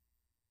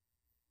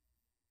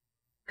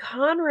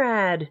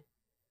Conrad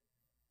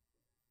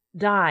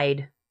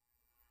died.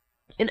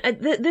 And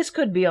this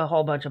could be a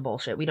whole bunch of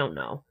bullshit. We don't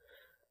know.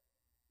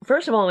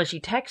 First of all, when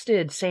she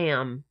texted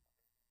Sam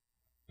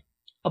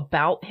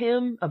about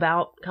Conrad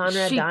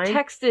dying, she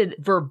texted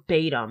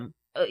verbatim.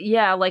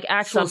 Like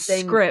actual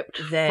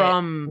script that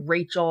from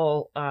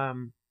Rachel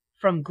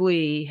from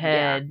Glee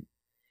had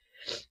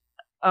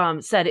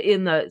said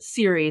in the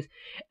series,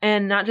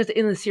 and not just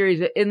in the series,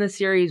 but in the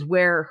series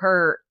where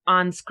her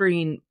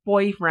on-screen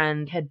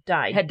boyfriend had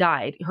died.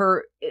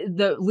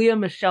 The Leah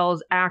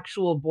Michelle's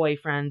actual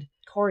boyfriend,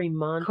 Corey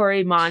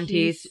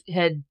Monteith,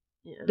 had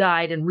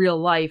died in real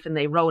life, and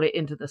they wrote it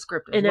into the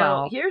script as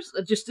well. Now,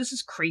 this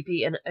is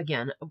creepy, and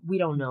again, we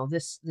don't know.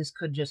 This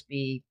could just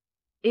be.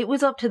 It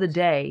was up to the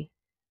day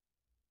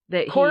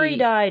that Corey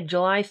died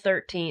July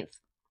 13th,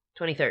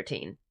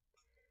 2013.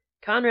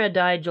 Conrad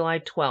died July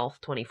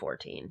 12th,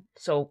 2014.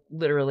 So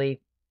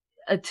literally,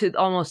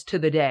 almost to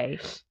the day.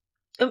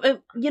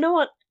 You know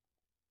what?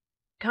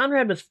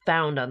 Conrad was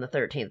found on the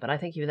 13th, but I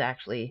think he was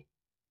actually.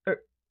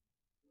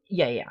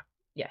 Yeah,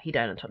 he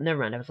died on 12th. Never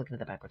mind, I was looking at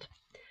that backwards.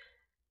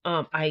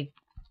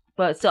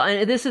 But still,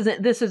 and this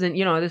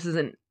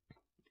isn't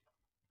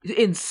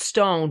in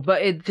stone,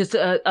 but it's just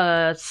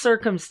a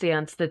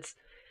circumstance that's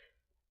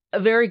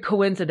very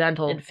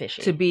coincidental and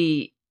fishy. To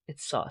be.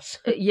 It's sus.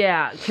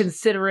 Yeah,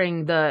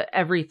 considering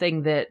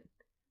everything that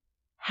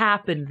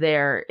happened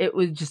there, it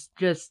was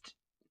just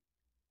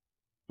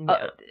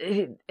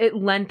it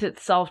lent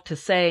itself to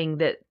saying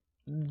that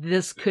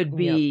this could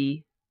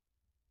be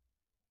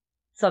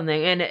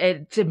something,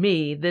 and to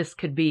me, this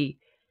could be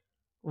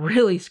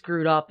really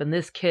screwed up, and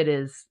this kid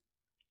is,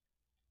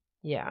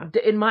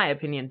 in my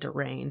opinion,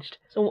 deranged.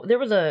 So there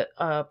was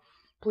a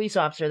police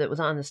officer that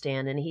was on the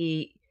stand, and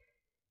he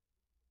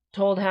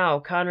told how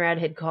Conrad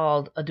had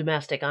called a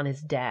domestic on his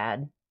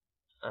dad,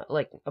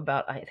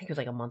 about, I think it was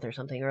like a month or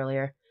something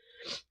earlier,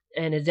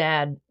 and his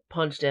dad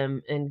punched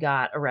him and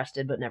got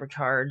arrested but never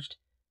charged,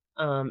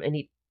 and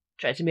he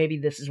tried to, maybe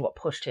this is what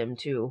pushed him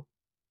to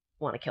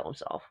want to kill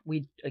himself.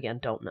 We, again,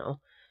 don't know.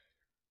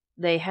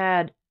 They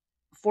had,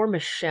 for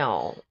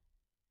Michelle,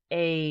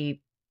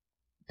 a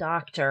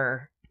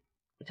Dr.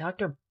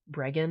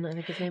 Bregan, I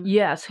think his name?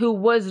 Yes, who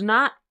was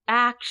not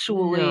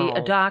actually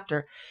a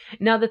doctor.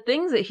 Now, the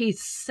things that he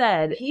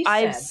said,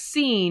 I've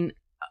seen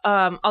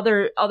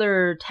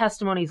other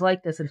testimonies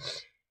like this, and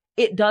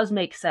it does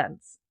make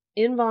sense.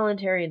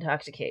 Involuntary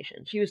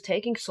intoxication. She was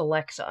taking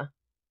Celexa.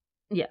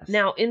 Yes.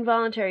 Now,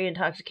 involuntary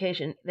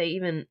intoxication, they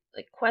even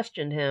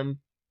questioned him,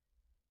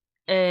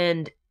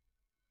 and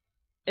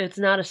it's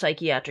not a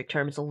psychiatric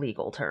term, it's a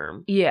legal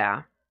term.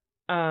 Yeah.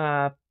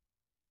 But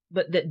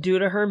that due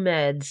to her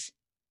meds,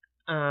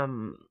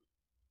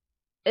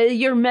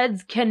 your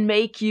meds can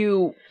make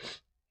you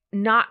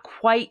not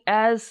quite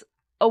as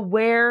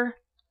aware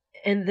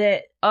and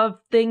that of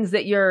things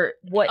that you're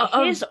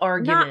his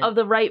argument, not of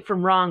the right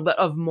from wrong, but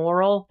of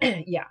moral.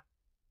 Yeah,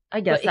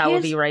 I guess that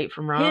would be right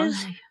from wrong.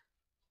 His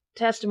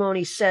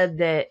testimony said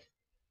that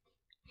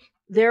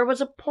there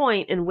was a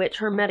point in which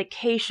her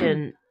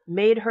medication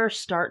made her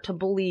start to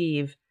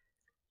believe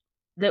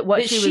that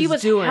what she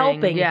was doing,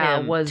 helping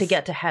him was to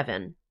get to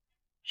heaven.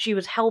 She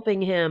was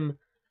helping him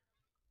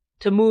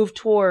to move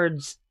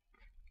towards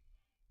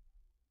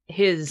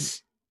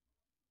his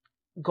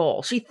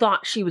goal. She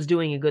thought she was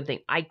doing a good thing.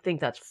 I think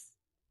that's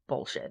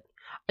bullshit.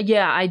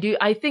 Yeah, I do.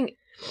 I think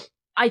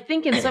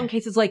in some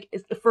cases, like,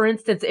 for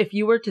instance, if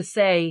you were to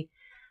say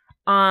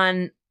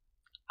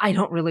I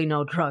don't really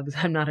know drugs.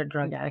 I'm not a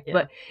drug addict. Yeah.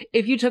 But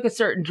if you took a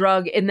certain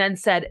drug and then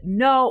said,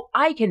 no,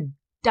 I can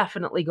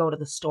definitely go to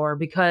the store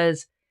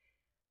because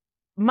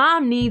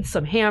Mom needs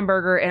some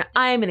hamburger and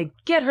I'm going to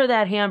get her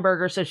that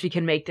hamburger so she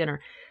can make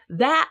dinner.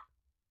 That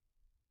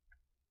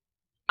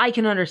I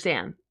can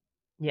understand.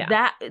 Yeah.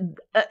 That,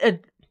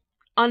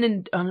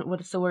 what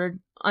is the word?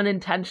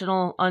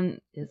 Unintentional,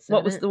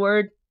 what was the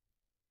word?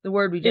 The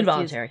word we just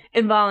involuntary. Used.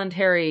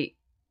 Involuntary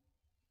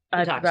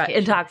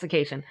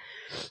intoxication.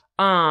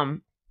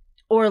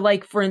 Or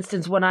like, for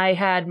instance, when I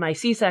had my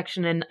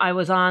C-section and I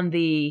was on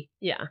the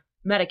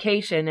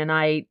medication and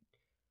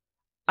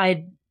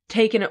I'd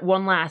taken it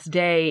one last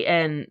day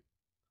and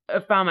I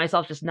found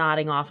myself just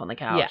nodding off on the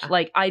couch. Yeah.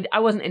 Like, I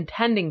wasn't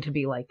intending to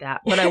be like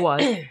that, but I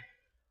was.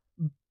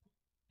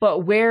 But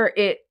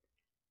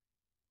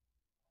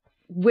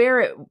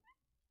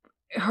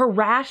her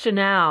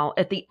rationale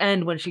at the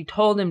end when she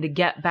told him to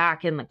get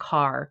back in the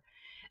car,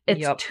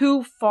 it's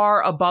too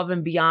far above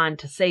and beyond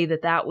to say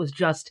that was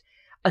just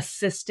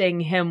assisting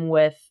him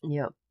with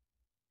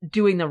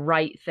doing the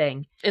right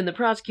thing. And the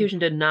prosecution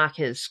did knock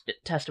his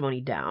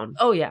testimony down.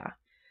 Oh yeah.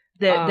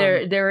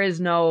 There is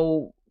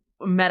no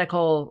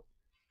medical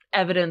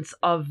evidence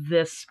of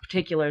this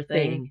particular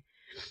thing.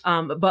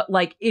 But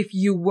like if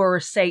you were,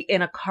 say,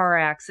 in a car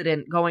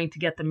accident going to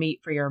get the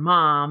meat for your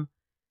mom,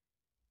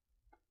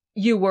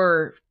 you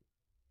were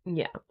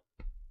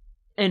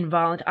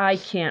involuntary. I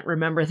can't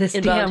remember this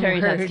involuntary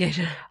damn word.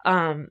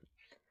 intoxication.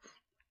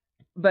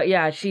 But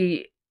yeah,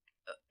 she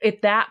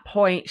at that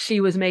point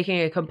she was making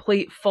a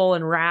complete, full,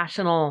 and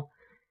rational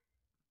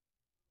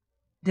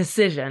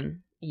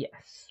decision.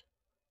 Yes.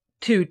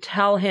 To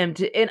tell him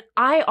to, and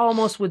I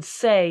almost would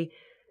say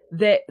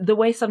that the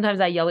way sometimes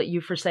I yell at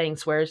you for saying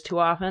swears too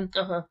often,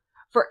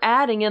 for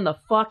adding in the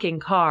fucking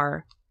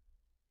car,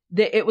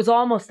 that it was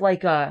almost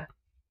like a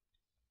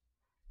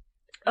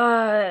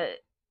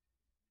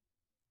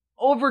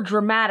over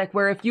dramatic,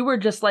 where if you were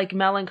just like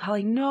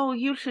melancholy, no,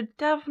 you should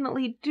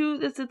definitely do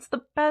this, it's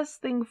the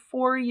best thing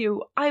for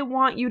you, I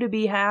want you to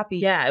be happy.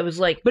 Yeah, it was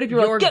like, but if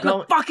you're like, get in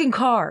the fucking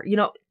car,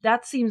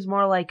 that seems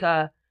more like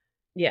a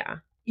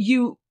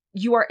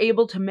you are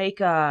able to make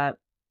a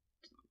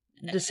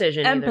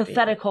decision,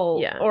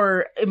 empathetical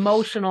or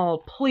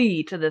emotional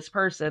plea to this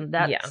person.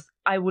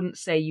 I wouldn't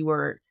say you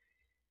were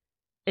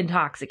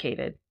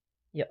intoxicated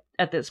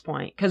at this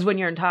point, because when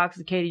you're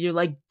intoxicated you're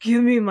like,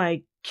 give me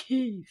my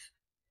keys,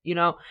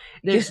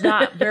 there's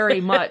not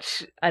very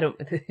much. I don't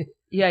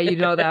you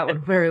know that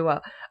one very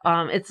well.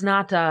 It's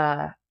not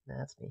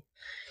that's me.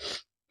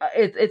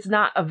 It's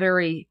not a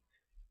very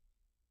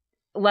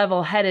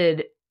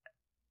level-headed,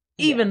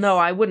 even though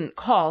I wouldn't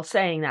call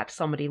saying that to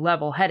somebody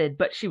level-headed,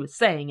 but she was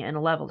saying it in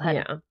a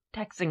level-headed,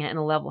 texting it in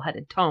a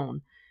level-headed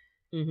tone.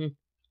 Mm-hmm.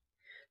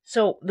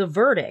 So the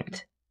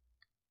verdict,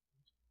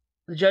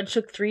 the judge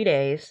took 3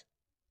 days.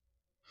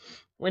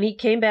 When he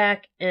came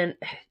back and,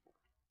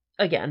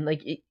 again,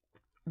 like,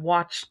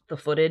 watched the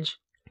footage,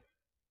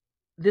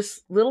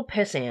 this little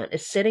pissant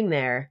is sitting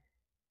there,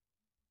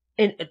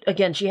 and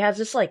again, she has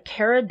this, like,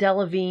 Cara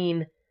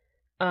Delevingne,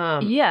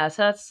 yes,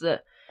 that's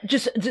the...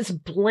 just this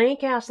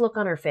blank ass look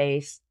on her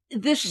face.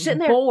 She's sitting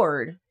there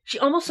bored. She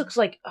almost looks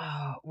like,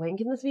 oh, when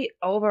can this be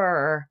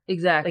over?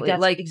 Exactly. Like,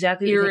 that's like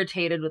exactly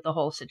irritated with the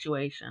whole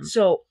situation.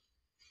 So,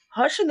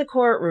 hush in the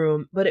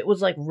courtroom, but it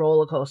was like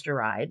roller coaster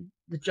ride.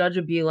 The judge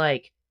would be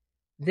like,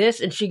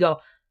 this, and she'd go,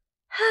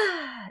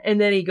 ah,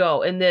 and then he'd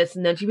go, and this,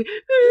 and then she'd be,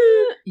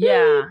 ah,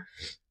 yeah.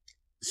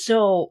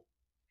 So,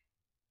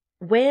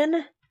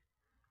 when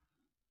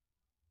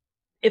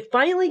it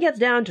finally gets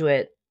down to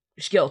it,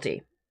 she's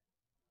guilty.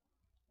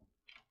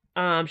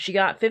 She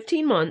got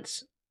 15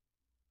 months.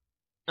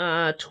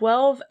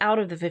 12 out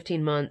of the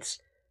 15 months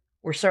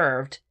were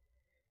served.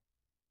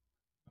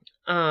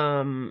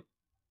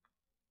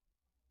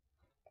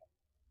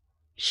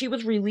 She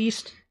was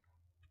released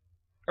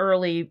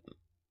early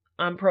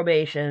on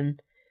probation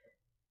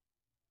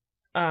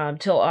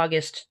till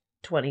August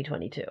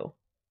 2022.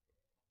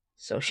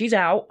 So she's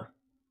out.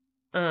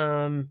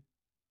 The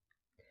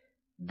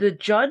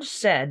judge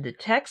said the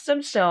texts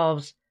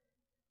themselves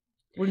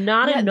were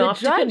not enough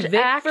to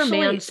convict for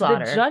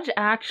manslaughter. The judge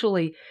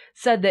actually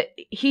said that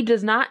he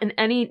does not in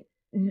any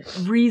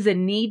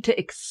reason need to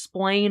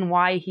explain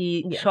why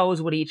he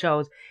chose what he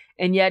chose.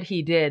 And yet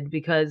he did,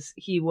 because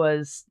he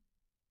was...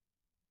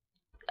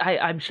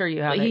 I'm sure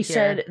you have it here.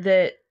 Said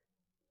that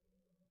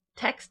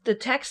the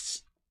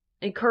texts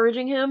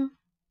encouraging him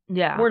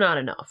were not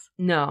enough.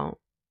 No.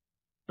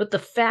 But the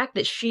fact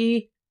that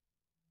she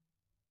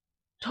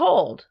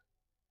told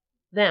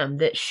them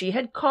that she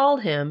had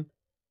called him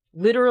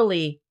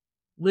literally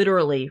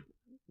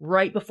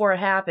right before it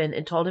happened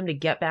and told him to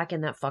get back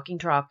in that fucking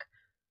truck,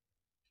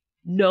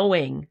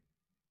 knowing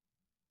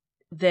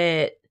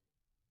that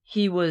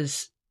he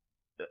was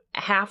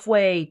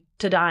halfway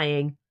to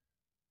dying,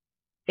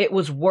 it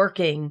was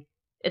working.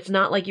 It's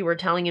not like you were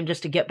telling him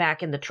just to get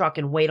back in the truck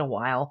and wait a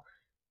while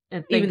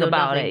and think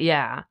about it.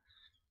 Yeah.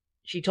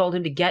 She told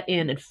him to get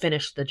in and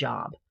finish the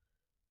job.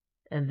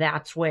 And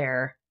that's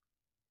where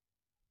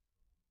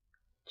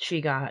she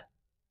got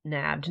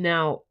nabbed.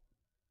 Now,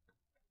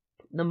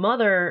 the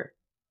mother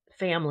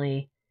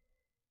family,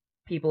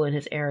 people in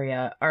his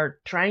area, are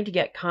trying to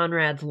get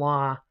Conrad's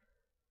law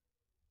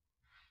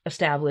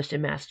established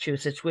in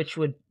Massachusetts, which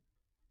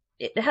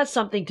it has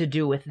something to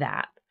do with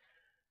that.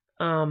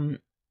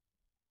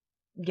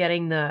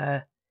 Getting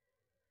the,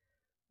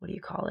 what do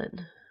you call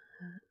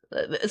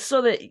it?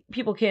 So that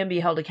people can be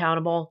held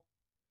accountable.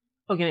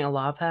 Oh, getting a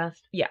law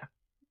passed? Yeah.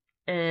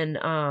 And,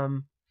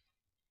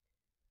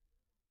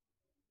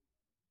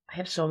 I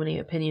have so many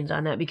opinions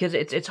on that because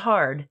it's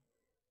hard.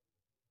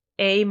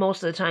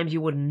 Most of the times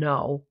you wouldn't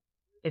know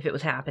if it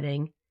was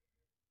happening.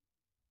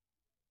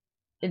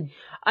 And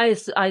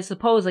I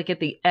suppose, like, at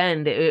the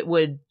end, it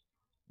would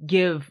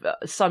give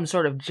some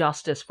sort of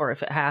justice for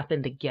if it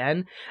happened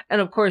again. And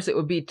of course, it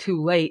would be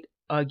too late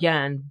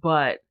again.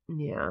 But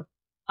yeah,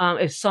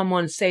 if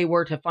someone, say,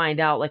 were to find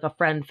out, like a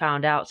friend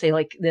found out, say,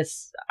 like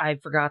this, I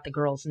forgot the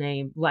girl's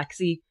name,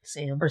 Lexi,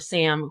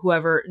 Sam,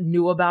 whoever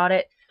knew about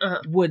it,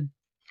 would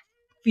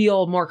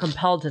feel more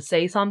compelled to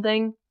say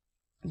something.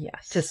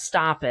 Yes. To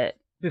stop it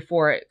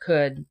before it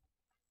could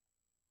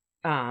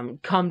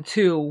come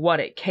to what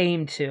it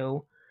came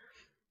to.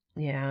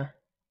 Yeah.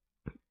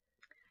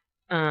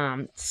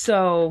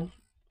 So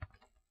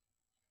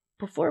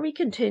before we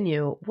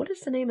continue, what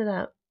is the name of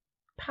that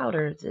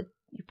powder that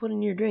you put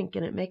in your drink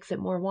and it makes it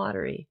more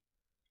watery?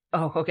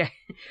 Oh, okay.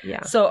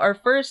 Yeah. So our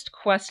first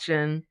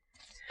question,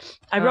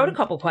 I wrote a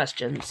couple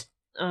questions.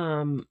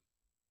 And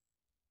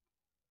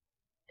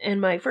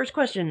my first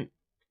question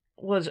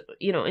was,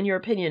 in your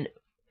opinion,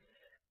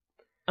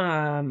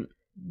 do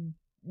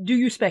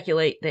you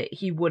speculate that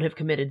he would have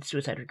committed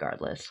suicide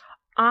regardless?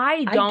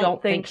 I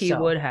don't think he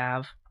would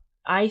have.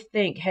 I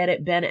think had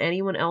it been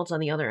anyone else on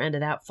the other end of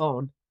that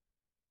phone,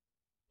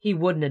 he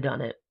wouldn't have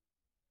done it.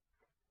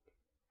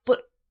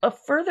 But a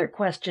further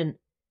question,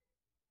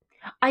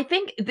 I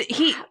think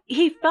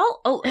he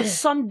felt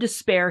some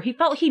despair. He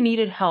felt he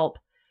needed help.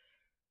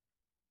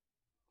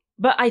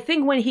 But I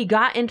think when he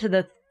got into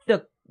the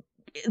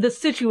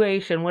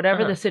situation,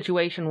 whatever the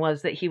situation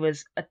was that he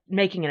was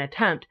making an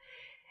attempt,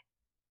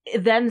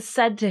 then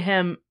said to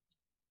him,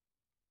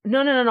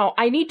 no,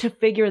 I need to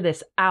figure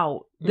this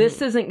out.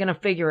 This isn't going to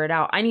figure it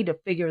out. I need to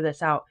figure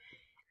this out.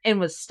 And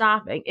was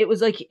stopping. It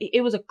was like,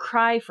 it was a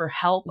cry for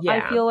help,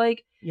 I feel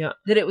like. Yeah.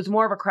 That it was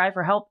more of a cry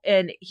for help.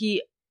 And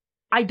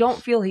I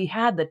don't feel he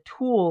had the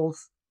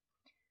tools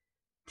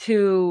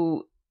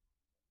to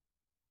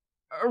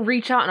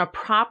reach out in a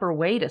proper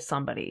way to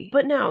somebody.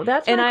 But no,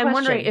 that's my and I'm question.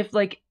 wondering if,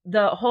 like,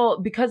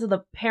 because of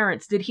the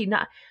parents, did he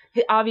not,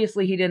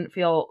 obviously he didn't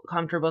feel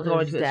comfortable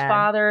going to his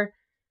father.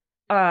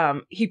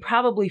 He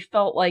probably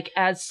felt like,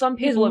 as some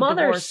people of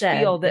divorce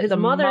feel, that the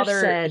mother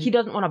said he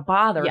doesn't want to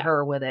bother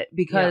her with it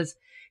because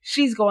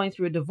she's going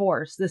through a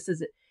divorce. This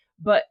is it.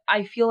 But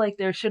I feel like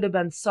there should have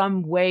been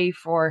some way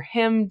for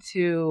him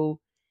to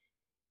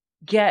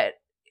get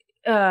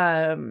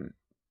into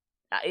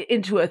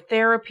a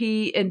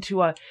therapy, and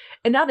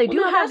now they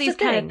do have these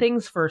kind of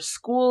things for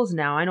schools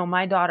now. I know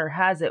my daughter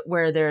has it,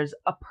 where there's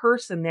a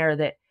person there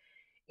that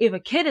if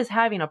a kid is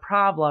having a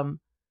problem,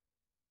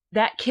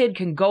 that kid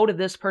can go to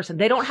this person.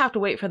 They don't have to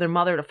wait for their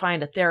mother to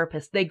find a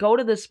therapist. They go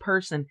to this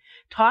person,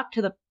 talk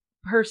to the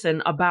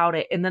person about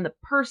it, and then the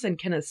person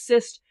can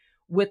assist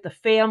with the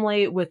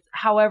family, with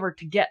however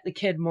to get the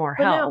kid more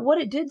help. Now, what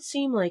it did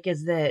seem like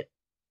is that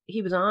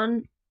he was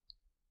on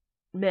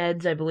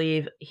meds, I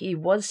believe. He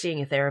was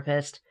seeing a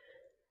therapist.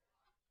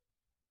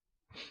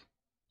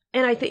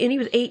 And and he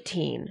was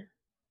 18.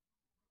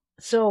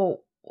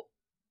 So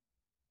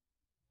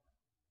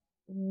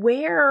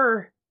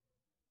where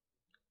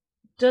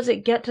does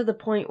it get to the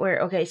point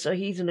where, okay, so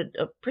he's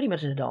pretty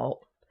much an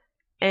adult,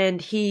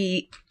 and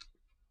he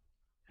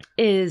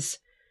is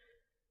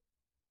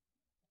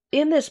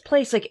in this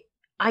place, like,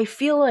 I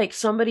feel like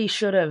somebody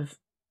should have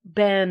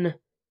been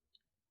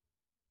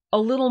a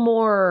little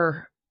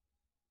more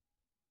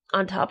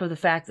on top of the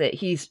fact that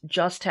he's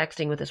just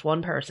texting with this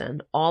one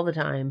person all the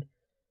time.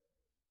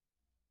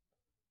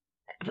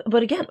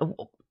 But again,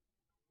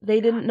 they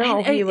didn't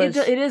know he was...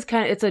 It is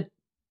kind of... It's a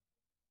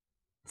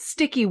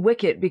sticky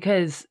wicket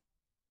because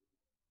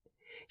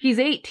he's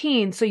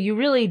 18, so you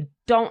really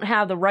don't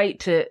have the right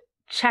to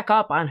check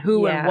up on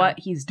who and what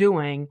he's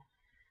doing.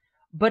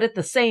 But at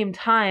the same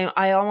time,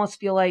 I almost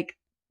feel like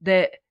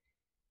that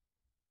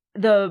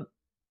the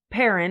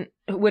parent,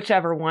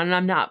 whichever one, and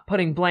I'm not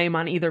putting blame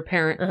on either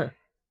parent,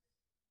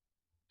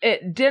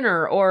 at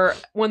dinner or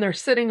when they're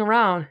sitting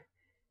around,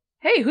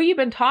 hey, who you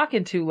been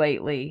talking to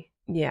lately?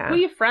 Yeah. Who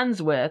you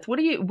friends with? What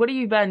have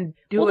you been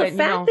doing? Well, the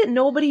fact that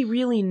nobody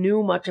really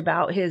knew much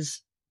about his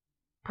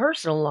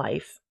personal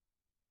life,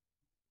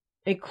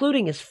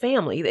 including his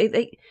family,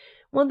 they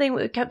one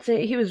thing kept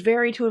saying, he was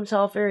very to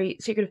himself, very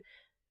secretive.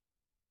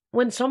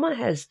 When someone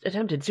has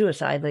attempted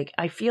suicide, like,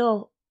 I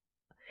feel,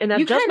 and that's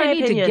you just my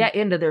opinion, need to get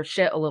into their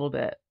shit a little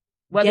bit,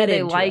 whether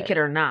they like it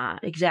or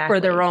not, exactly, for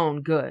their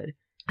own good.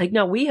 Like,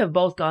 no, we have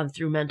both gone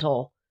through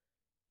mental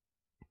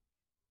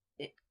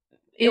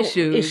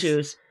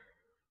issues.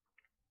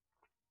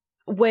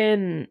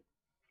 When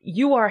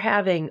you are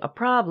having a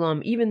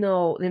problem, even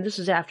though, and this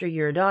is after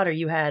your daughter,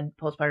 you had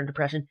postpartum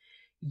depression,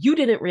 you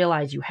didn't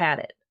realize you had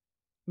it.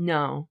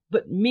 No.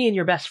 But me and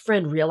your best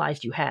friend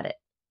realized you had it.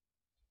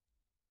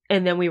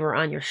 And then we were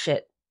on your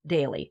shit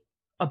daily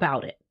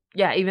about it.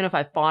 Yeah, even if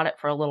I fought it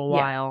for a little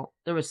while,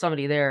 there was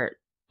somebody there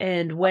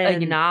and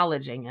when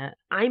acknowledging it.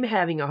 I'm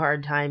having a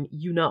hard time,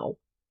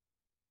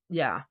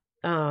 Yeah.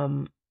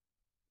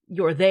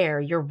 You're there,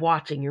 you're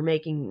watching, you're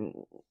making,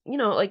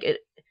 like, it.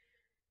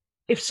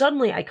 If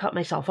suddenly I cut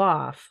myself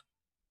off,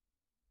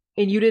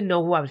 and you didn't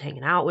know who I was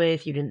hanging out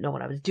with. You didn't know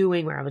what I was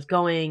doing, where I was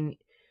going.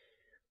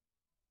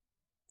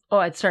 Oh,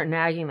 I'd start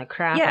nagging the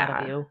crap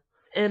out of you.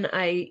 And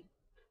I,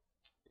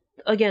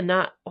 again,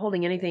 not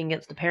holding anything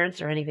against the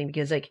parents or anything,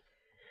 because like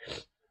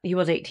he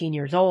was 18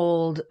 years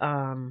old.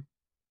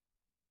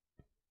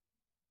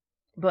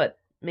 But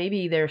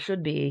maybe there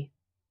should be.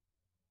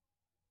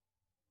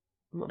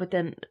 But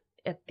then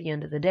at the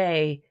end of the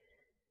day,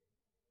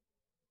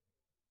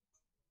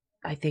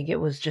 I think it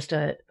was just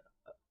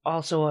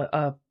also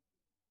a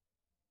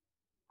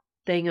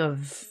thing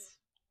of,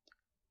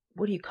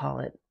 what do you call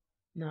it?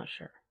 Not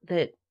sure.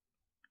 That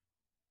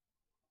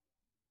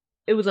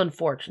it was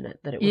unfortunate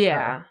that it was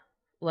her.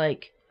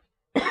 Like,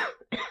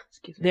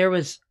 there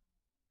was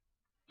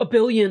a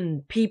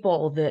billion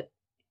people that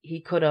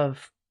he could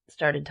have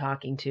started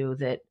talking to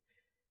that.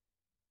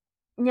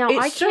 Now,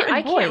 I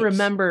can't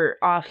remember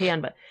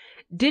offhand, but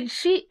did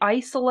she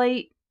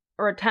isolate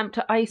or attempt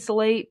to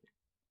isolate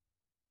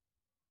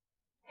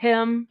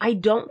him? I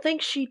don't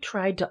think she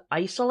tried to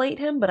isolate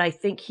him, but I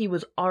think he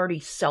was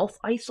already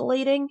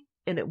self-isolating,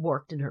 and it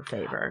worked in her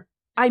favor.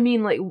 I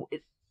mean, like,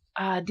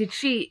 did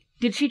she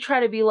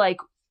try to be like,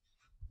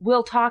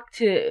 "We'll talk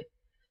to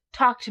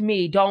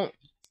me. Don't.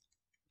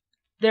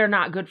 They're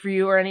not good for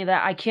you," or any of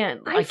that? I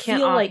can't. I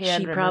feel like she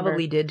remember.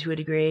 Probably did to a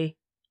degree.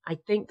 I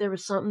think there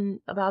was something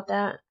about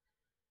that,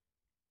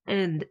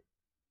 and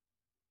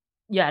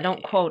yeah,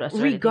 don't quote us.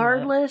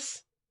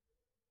 Regardless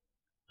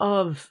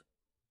of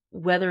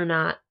whether or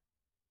not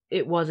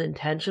it was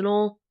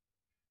intentional,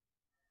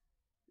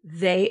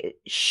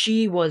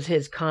 she was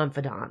his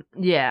confidant.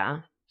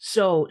 Yeah.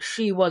 So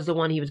she was the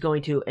one he was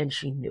going to, and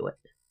she knew it.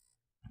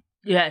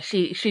 Yeah,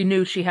 she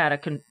knew she had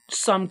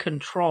some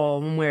control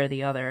one way or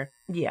the other.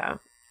 Yeah.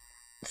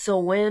 So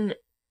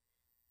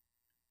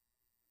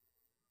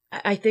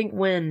I think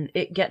when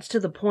it gets to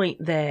the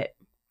point that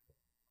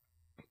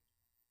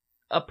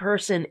a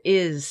person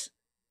is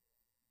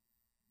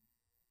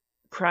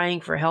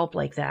crying for help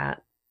like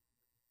that,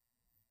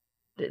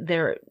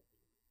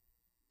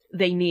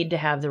 they need to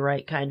have the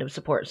right kind of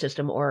support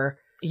system, or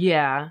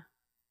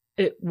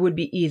it would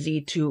be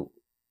easy to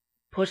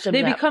push them.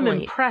 They become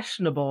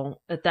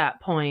impressionable at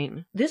that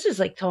point. This is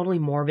like totally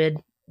morbid,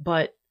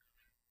 but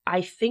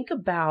I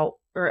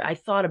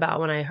thought about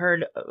when I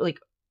heard, like,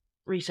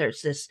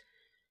 research this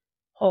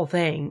whole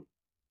thing.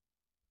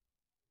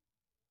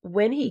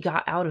 When he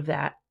got out of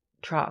that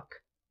truck,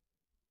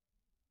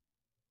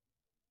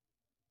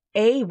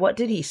 what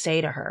did he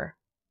say to her?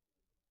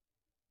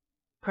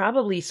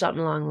 Probably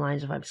something along the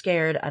lines of, "I'm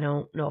scared. I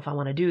don't know if I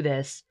want to do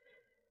this."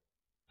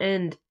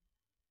 And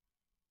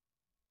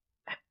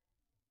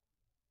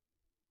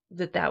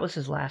that was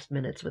his last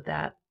minutes with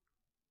that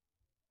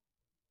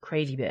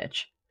crazy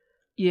bitch.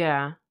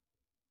 Yeah.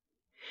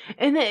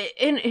 And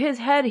in his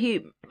head,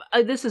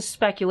 this is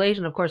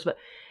speculation, of course, but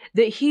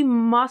that he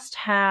must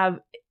have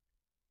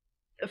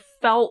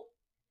felt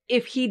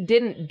if he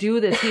didn't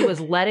do this, he was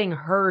letting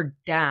her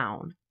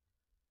down.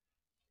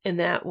 And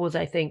that was,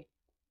 I think,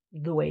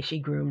 the way she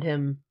groomed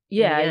him.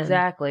 Yeah,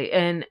 exactly.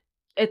 And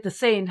at the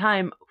same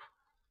time,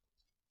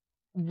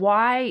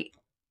 why?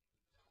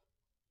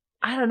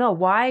 I don't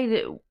know. I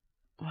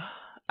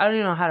don't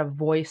even know how to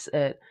voice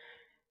it.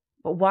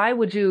 But why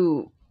would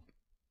you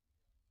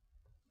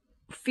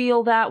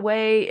feel that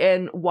way?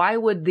 And why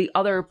would the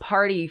other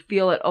party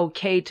feel it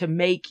okay to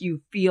make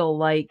you feel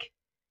like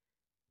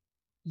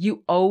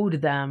you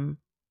owed them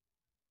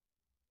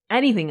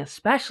anything,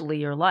 especially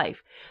your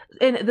life?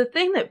 And the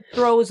thing that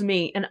throws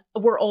me, and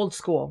we're old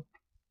school.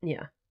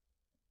 Yeah.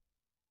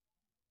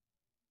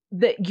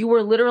 That you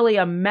were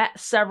literally met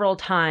several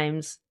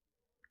times,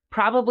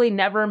 probably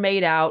never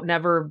made out,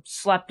 never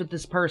slept with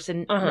this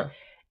person,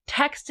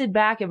 texted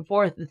back and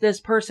forth that this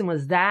person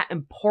was that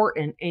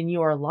important in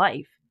your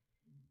life.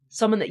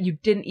 Someone that you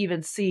didn't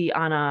even see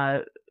on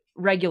a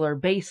regular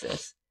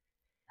basis.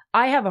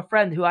 I have a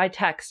friend who I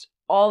text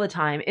all the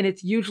time, and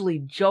it's usually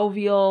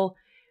jovial,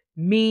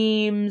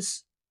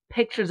 memes,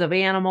 pictures of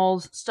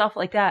animals, stuff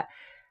like that.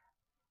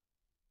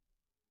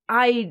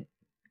 I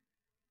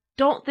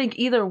don't think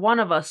either one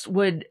of us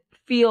would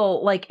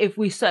feel like if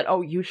we said,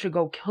 "Oh, you should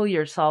go kill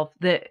yourself,"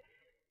 that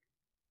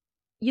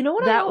you know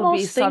what that I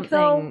almost think,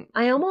 though?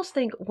 I almost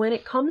think when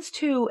it comes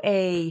to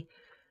a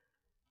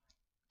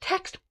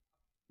text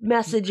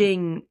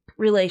messaging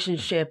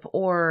relationship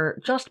or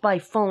just by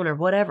phone or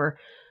whatever,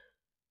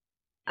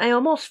 I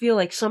almost feel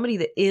like somebody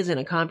that is in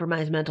a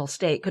compromised mental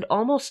state could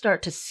almost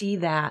start to see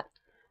that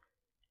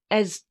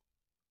as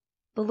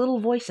the little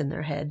voice in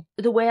their head.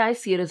 The way I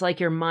see it is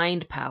like your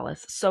mind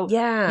palace. So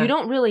you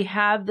don't really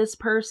have this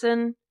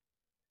person,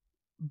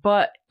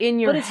 but in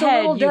your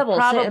head, you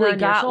probably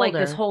got like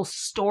this whole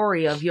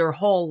story of your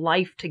whole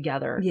life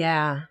together.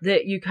 Yeah.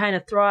 That you kind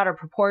of throw out of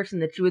proportion,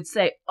 that you would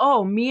say,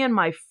 "Oh, me and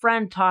my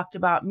friend talked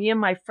about, me and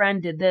my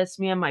friend did this,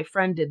 me and my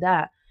friend did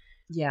that."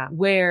 Yeah.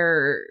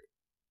 Where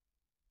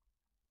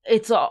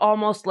it's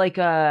almost like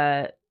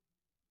a,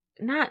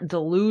 not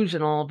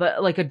delusional,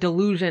 but like a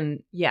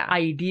delusion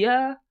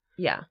idea.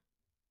 Yeah.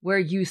 where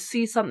you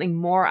see something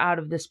more out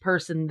of this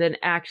person than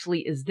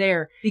actually is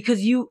there.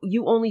 Because you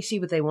only see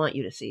what they want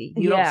you to see.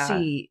 You don't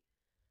see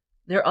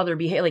their other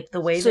behavior, like the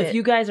way so if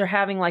you guys are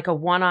having like a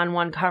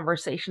one-on-one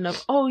conversation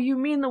of, oh, you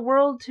mean the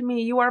world to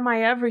me, you are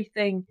my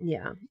everything,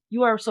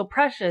 you are so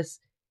precious,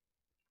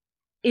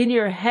 in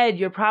your head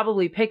you're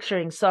probably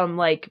picturing some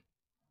like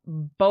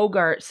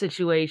Bogart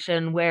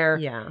situation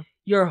where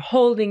you're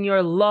holding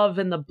your love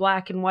in the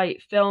black and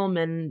white film,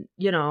 and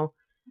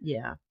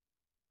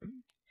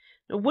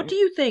what do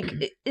you think,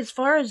 as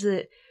far as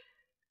that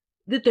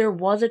there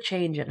was a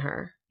change in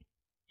her,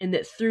 and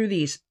that through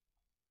these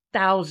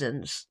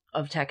thousands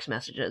of text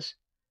messages,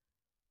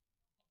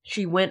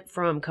 she went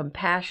from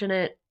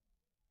compassionate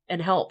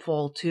and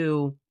helpful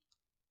to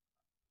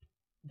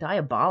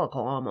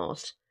diabolical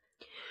almost?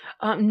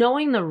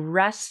 Knowing the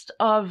rest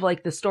of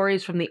like the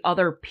stories from the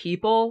other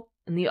people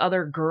and the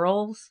other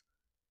girls,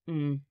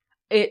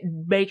 it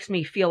makes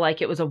me feel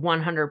like it was a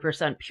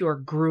 100% pure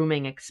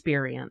grooming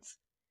experience,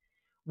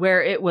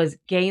 where it was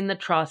gain the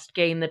trust,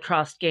 gain the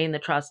trust, gain the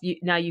trust.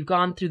 Now you've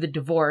gone through the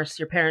divorce,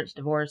 your parents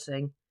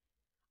divorcing.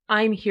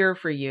 I'm here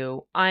for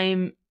you.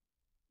 I'm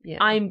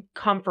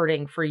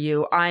comforting for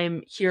you.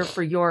 I'm here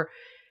for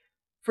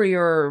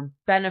your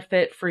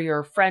benefit, for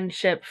your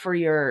friendship, for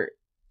your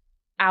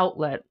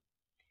outlet.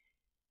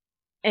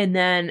 And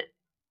then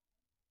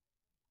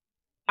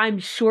I'm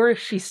sure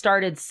she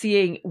started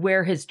seeing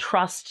where his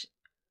trust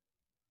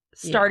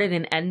started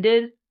and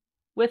ended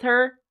with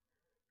her.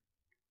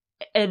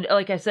 And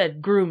like I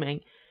said,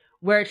 grooming,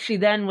 where she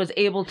then was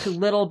able to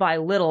little by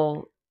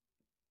little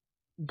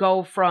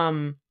go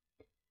from,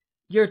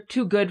 you're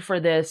too good for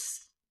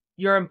this,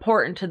 you're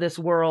important to this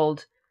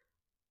world,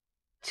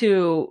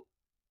 to,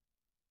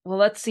 well,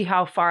 let's see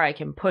how far I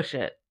can push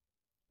it.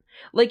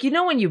 Like,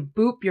 when you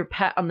boop your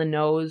pet on the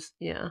nose,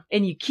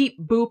 and you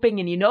keep booping,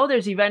 and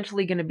there's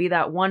eventually going to be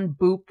that one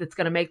boop that's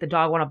going to make the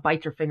dog want to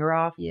bite your finger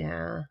off.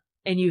 Yeah.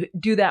 And you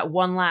do that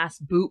one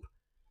last boop.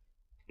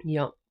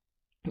 Yep.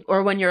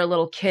 Or when you're a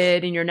little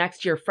kid and you're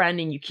next to your friend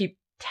and you keep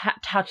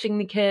touching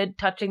the kid,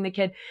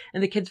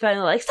 and the kid's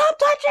finally like, stop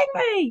touching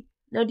me!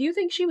 Now, do you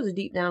think she was a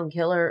deep down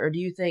killer, or do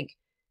you think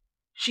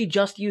she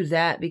just used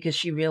that because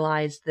she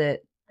realized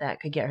that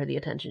could get her the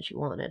attention she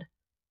wanted?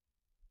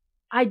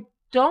 I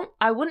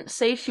wouldn't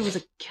say she was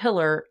a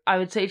killer. I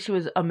would say she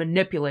was a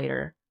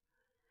manipulator.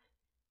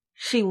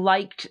 She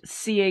liked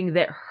seeing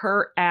that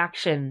her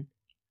action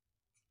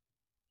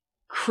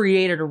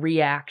created a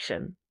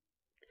reaction.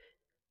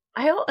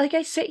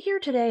 I sit here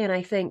today and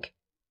I think,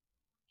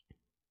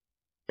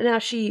 now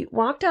she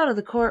walked out of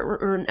the court,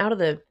 or out of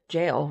the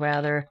jail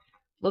rather,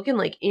 looking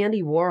like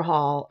Andy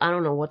Warhol. I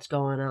don't know what's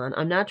going on.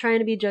 I'm not trying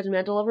to be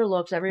judgmental of her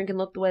looks. Everyone can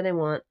look the way they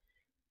want.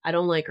 I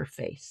don't like her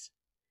face.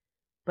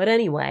 But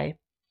anyway,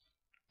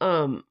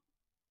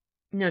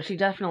 she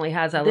definitely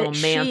has that little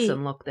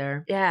Manson look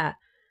there. Yeah.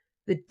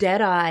 The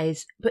dead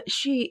eyes. But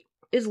she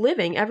is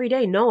living every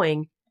day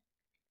knowing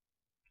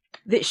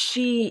that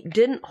she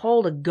didn't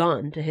hold a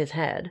gun to his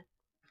head,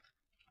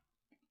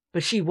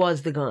 but she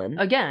was the gun.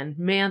 Again,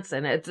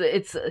 Manson.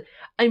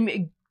 I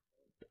mean,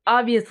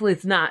 obviously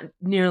it's not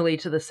nearly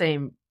to the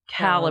same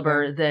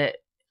caliber that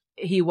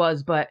he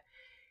was, but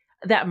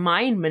that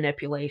mind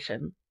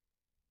manipulation.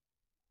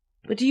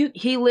 But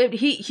he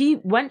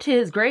went to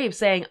his grave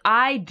saying,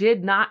 I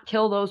did not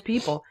kill those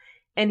people.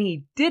 And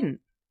he didn't.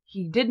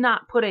 He did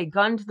not put a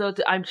gun to those.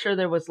 I'm sure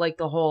there was like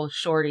the whole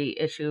Shorty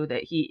issue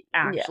that he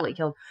actually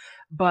killed.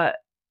 But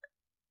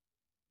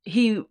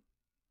it's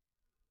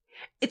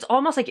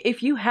almost like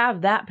if you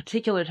have that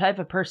particular type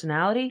of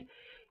personality,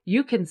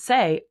 you can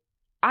say,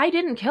 I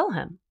didn't kill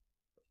him.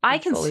 I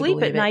can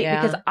sleep at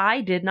night because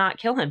I did not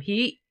kill him.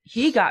 He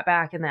got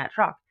back in that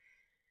truck.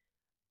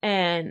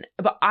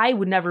 But I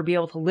would never be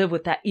able to live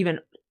with that even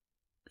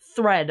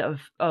thread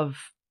of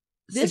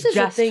this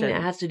suggestion. Is a thing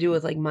that has to do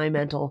with like my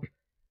mental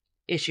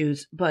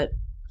issues, but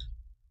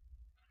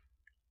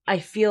I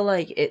feel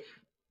like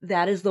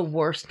that is the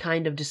worst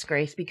kind of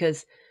disgrace,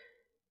 because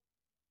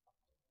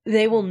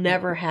they will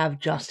never have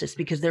justice,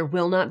 because there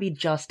will not be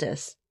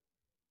justice.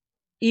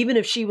 Even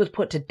if she was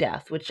put to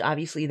death, which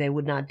obviously they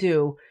would not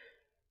do,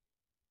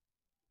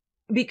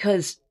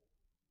 because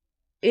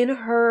in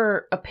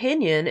her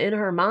opinion, in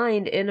her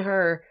mind, in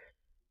her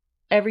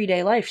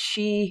everyday life,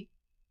 she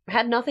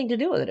had nothing to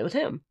do with it. It was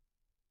him.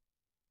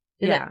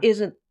 And that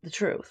isn't the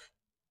truth.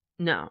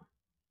 No.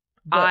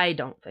 But I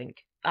don't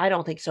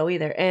think so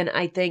either. And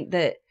I think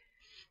that,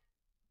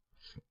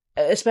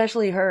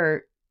 especially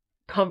her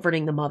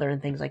comforting the mother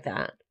and things like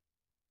that.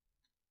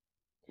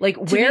 Like,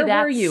 where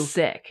were you?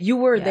 Sick. You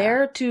were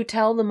there to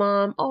tell the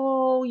mom,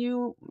 oh,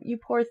 you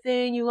poor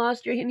thing, you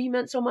lost your, and he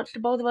meant so much to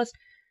both of us.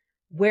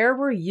 Where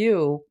were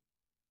you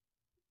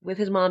with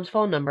his mom's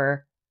phone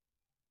number?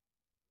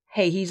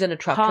 Hey, he's in a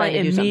truck trying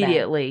to do something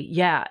immediately.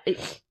 Yeah,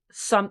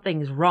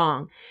 something's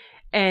wrong.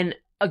 And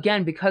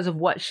again, because of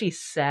what she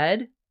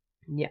said,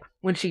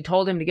 when she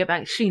told him to get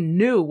back, she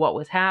knew what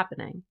was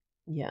happening.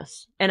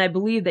 Yes. And I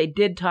believe they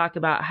did talk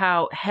about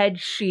how, had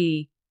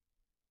she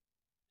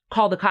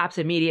called the cops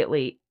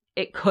immediately,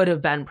 it could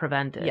have been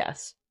prevented.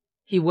 Yes.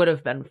 he would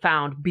have been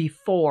found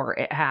before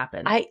it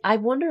happened. I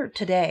wonder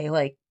today,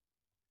 like,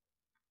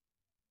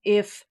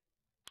 if...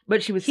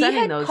 But she was he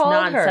sending had those called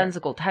her.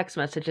 nonsensical text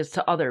messages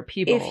to other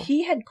people. If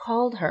he had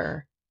called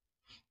her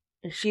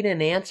and she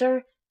didn't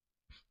answer,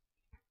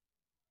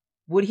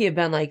 would he have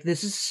been like,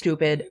 this is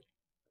stupid,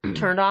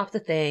 turned off the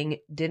thing,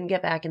 didn't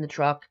get back in the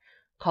truck,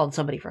 called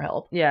somebody for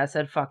help? Yeah,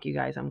 said, fuck you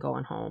guys, I'm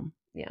going home.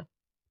 Yeah.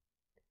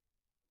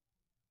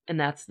 And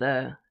that's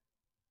the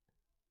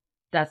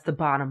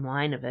bottom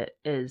line of it,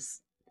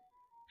 is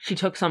she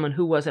took someone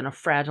who was in a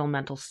fragile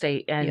mental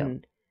state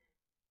and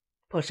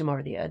pushed him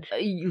over the edge.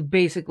 You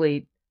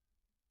basically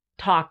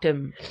talked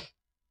him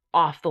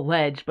off the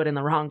ledge, but in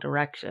the wrong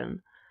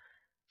direction.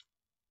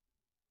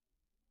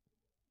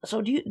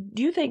 So do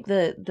you think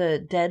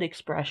the dead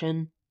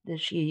expression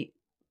that she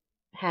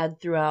had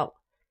throughout,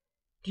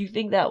 do you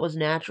think that was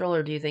natural,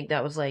 or do you think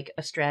that was like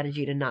a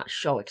strategy to not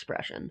show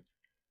expression?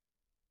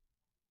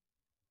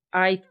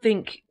 I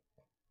think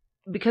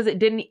because it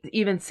didn't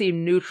even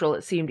seem neutral,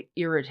 it seemed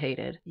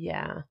irritated.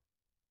 Yeah,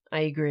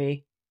 I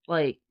agree.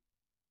 Like,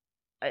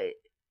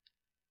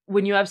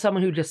 when you have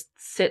someone who just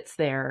sits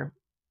there,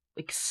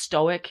 like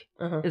stoic,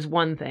 is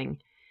one thing.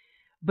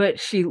 But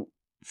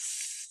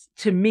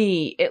to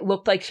me, it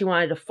looked like she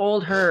wanted to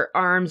fold her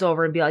arms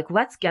over and be like,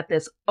 let's get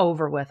this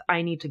over with.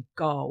 I need to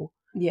go.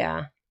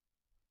 Yeah.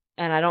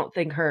 And I don't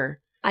think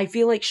I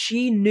feel like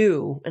she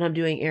knew, and I'm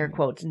doing air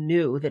quotes,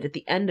 knew that at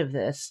the end of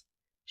this,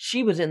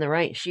 she was in the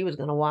right. She was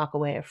going to walk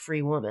away a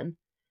free woman.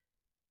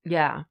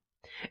 Yeah.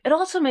 It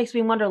also makes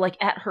me wonder, like,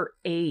 at her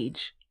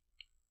age.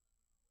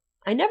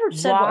 I never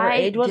said what her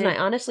age was, and I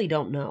honestly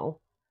don't know.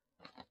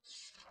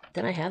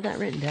 Did I have that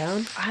written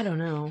down? I don't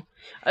know.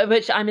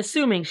 But I'm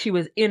assuming she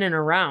was in and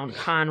around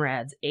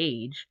Conrad's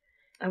age.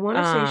 I want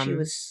to say she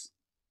was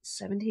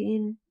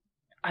 17.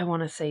 I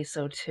want to say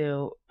so,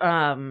 too.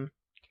 But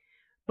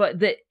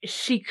that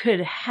she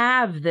could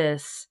have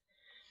this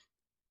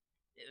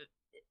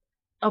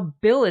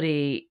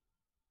ability,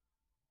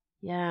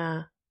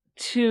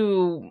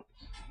 to...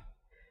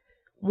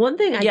 One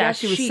thing, I guess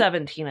she was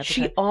 17 at the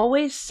time. She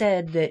always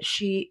said that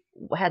she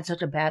had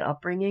such a bad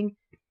upbringing,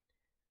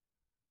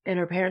 and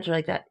her parents were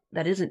like, that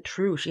isn't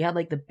true. She had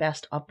like the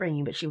best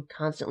upbringing, but she would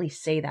constantly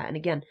say that. And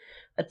again,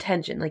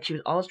 attention, like she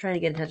was always trying to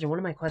get attention. One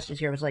of my questions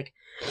here was like,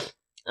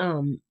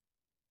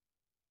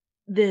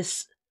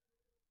 this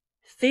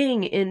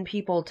thing in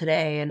people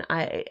today, and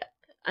I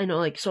know,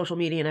 like, social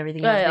media and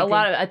everything. A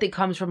lot of it, I think,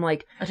 comes from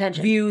like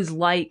attention, views,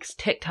 likes,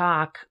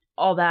 TikTok,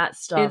 all that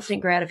stuff.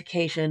 Instant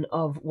gratification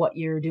of what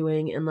you're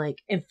doing,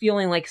 and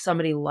feeling like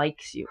somebody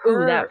likes you.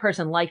 Ooh, that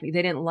person liked me.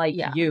 They didn't like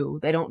you.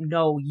 They don't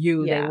know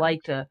you. They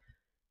liked an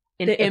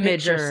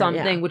image or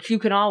something, which you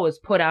can always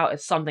put out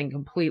as something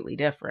completely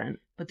different.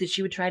 But that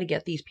she would try to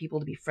get these people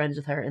to be friends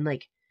with her, and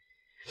like,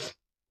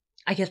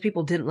 I guess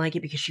people didn't like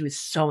it because she was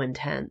so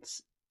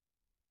intense.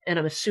 And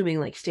I'm assuming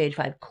like stage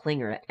 5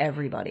 clinger to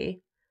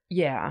everybody.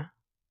 Yeah.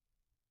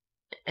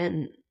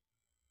 And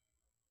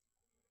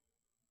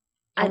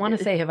I want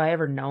to say, have I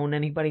ever known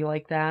anybody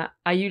like that?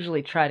 I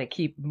usually try to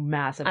keep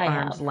massive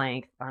arm's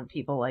length on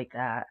people like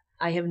that.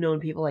 I have known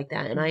people like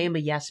that, and I am a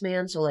yes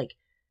man, so like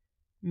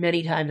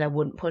many times I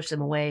wouldn't push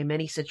them away.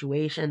 Many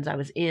situations I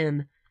was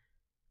in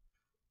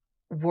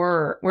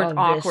where it's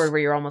awkward,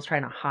 where you're almost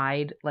trying to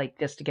hide, like,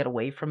 just to get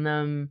away from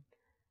them.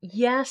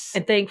 Yes.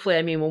 And thankfully,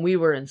 I mean, when we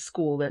were in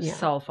school, their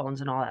cell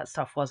phones and all that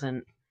stuff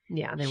wasn't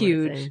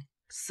huge.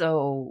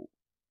 So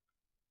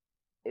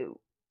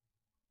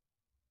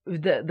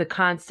the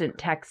constant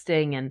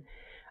texting, and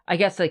I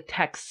guess like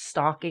text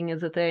stalking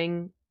is a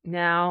thing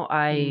now.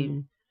 I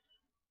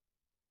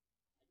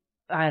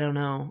don't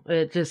know.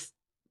 It just...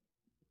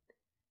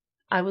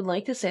 I would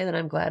like to say that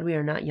I'm glad we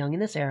are not young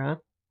in this era.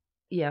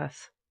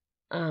 Yes.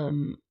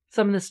 Some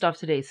of the stuff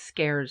today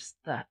scares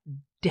the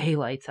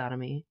daylights out of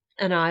me.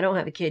 And I don't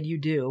have a kid, you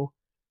do.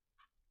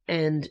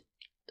 And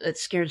it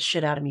scares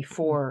shit out of me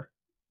for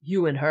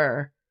you and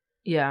her.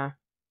 Yeah.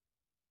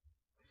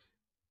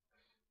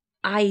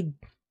 I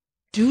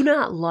do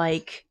not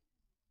like,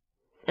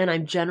 and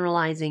I'm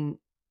generalizing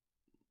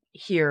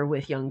here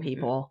with young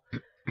people,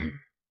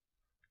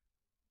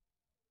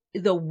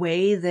 the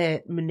way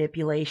that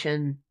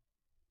manipulation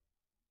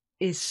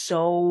is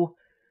so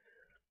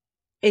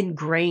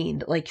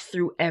ingrained, like,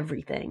 through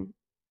everything.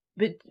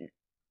 But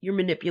you're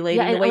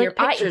manipulating the way your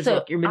pictures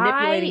look. You're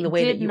manipulating the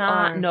way that you are.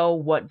 I did not know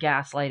what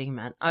gaslighting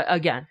meant.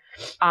 Again,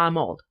 I'm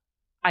old.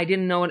 I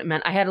didn't know what it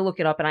meant. I had to look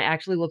it up, and I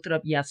actually looked it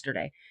up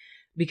yesterday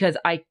because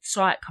I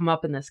saw it come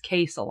up in this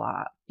case a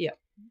lot. Yeah.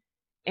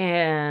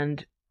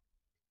 And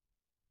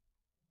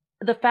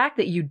the fact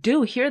that you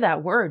do hear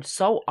that word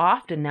so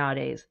often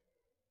nowadays.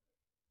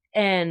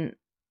 And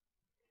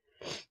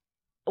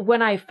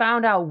when I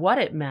found out what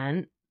it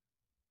meant,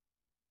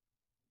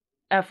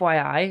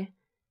 FYI,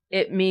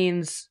 it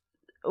means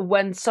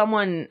when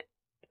someone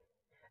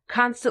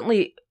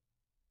constantly,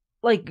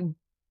 like,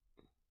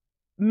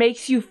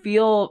 makes you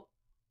feel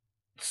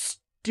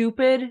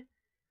stupid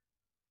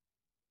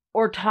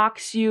or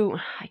talks you,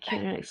 I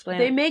can't even explain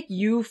They it. make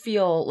you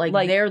feel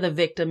like they're the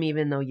victim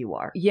even though you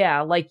are.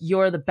 Yeah, like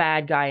you're the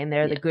bad guy and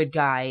they're the good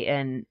guy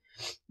and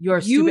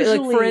you're stupid.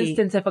 Like, for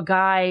instance, if a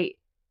guy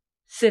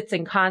sits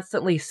and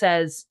constantly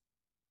says,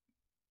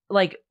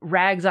 like,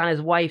 rags on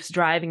his wife's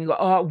driving, and go,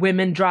 oh,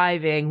 women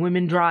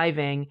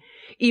driving,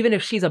 even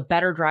if she's a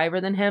better driver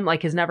than him,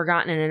 like, has never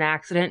gotten in an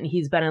accident and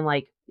he's been in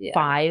like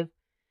 5,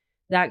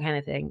 that kind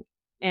of thing.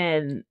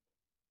 And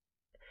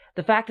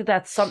the fact that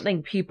that's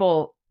something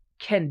people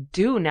can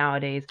do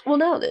nowadays. Well,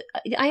 no,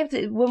 I have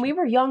to, when we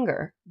were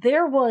younger,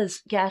 there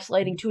was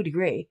gaslighting to a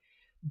degree.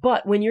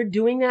 But when you're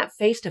doing that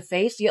face to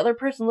face, the other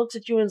person looks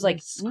at you and is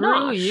like,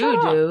 screw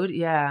you, dude.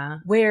 Yeah.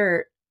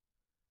 Where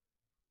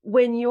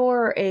when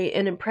you're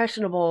an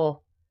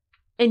impressionable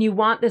and you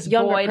want this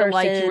boy to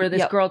like you or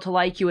this girl to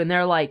like you, and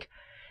they're like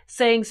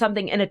saying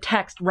something in a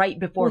text right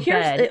before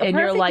bed, and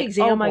you're like,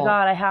 oh my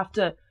God, I have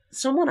to.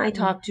 Someone I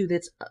talked to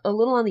that's a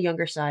little on the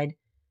younger side,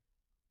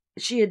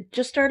 she had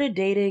just started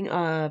dating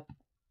a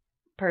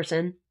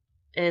person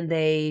and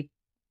they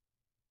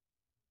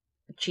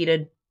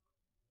cheated.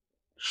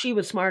 She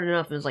was smart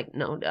enough and was like,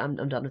 no, I'm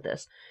done with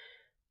this.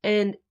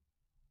 And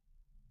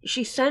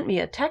she sent me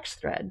a text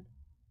thread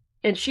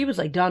and she was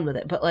like done with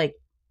it. But like,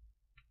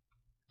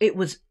 it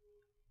was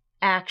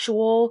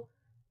actual,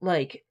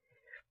 like,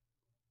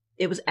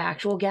 it was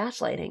actual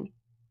gaslighting.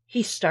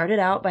 He started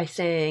out by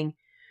saying,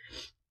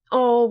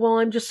 oh, well,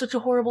 I'm just such a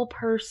horrible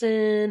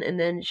person. And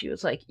then she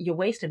was like, you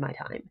wasted my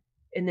time.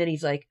 And then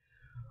he's like,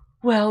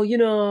 well, you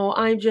know,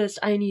 I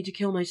need to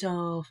kill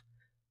myself,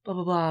 blah,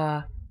 blah,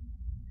 blah.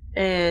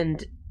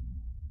 And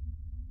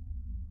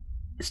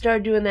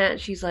started doing that.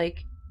 And she's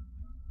like,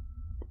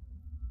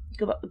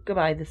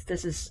 goodbye.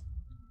 This is,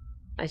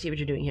 I see what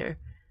you're doing here.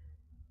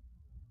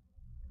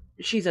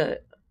 She's a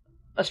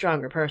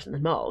stronger person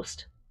than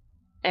most.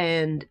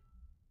 And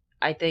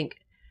I think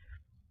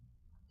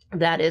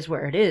that is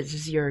where it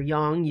is you're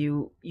young,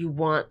 you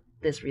want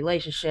this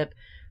relationship,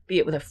 be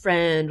it with a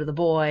friend, with a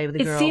boy, with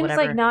a girl, it seems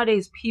whatever. Like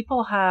nowadays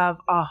people have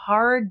a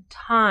hard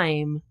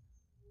time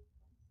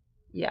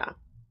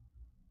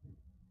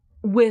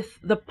with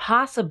the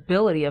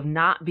possibility of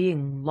not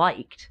being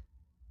liked.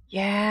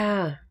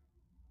 Yeah.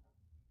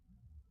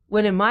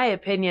 When in my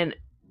opinion,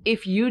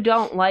 if you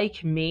don't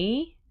like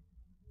me,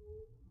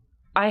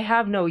 I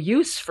have no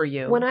use for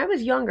you. When I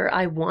was younger,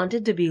 I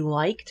wanted to be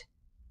liked,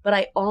 but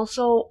I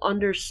also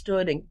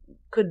understood and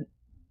could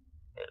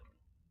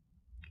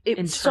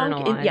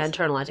internalize.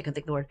 Internalize. I couldn't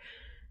think of the word.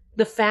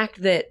 The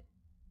fact that,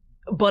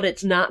 but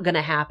it's not going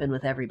to happen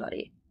with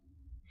everybody.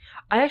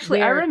 I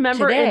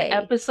remember an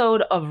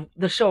episode of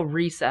the show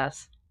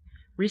Recess.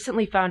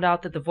 Recently found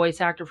out that the voice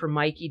actor for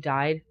Mikey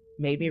died.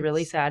 Made me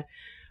really sad.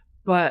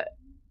 But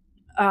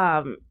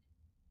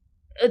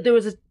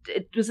was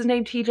his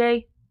name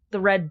TJ? The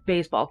red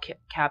baseball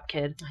cap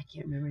kid. I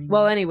can't remember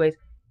anymore. Well, anyways,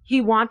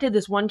 he wanted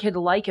this one kid to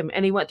like him,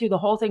 and he went through the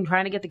whole thing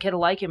trying to get the kid to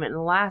like him, and in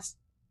the last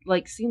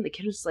scene, the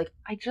kid was like,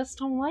 I just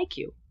don't like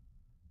you.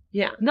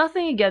 Yeah.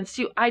 Nothing against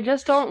you. I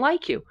just don't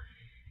like you.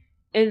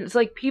 And it's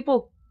like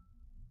people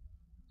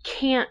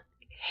can't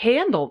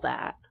handle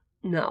that.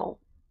 No.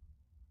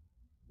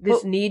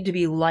 This need to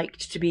be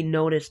liked, to be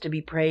noticed, to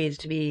be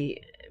praised, to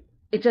be...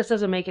 It just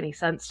doesn't make any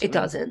sense to me. It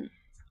doesn't.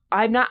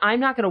 I'm not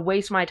going to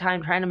waste my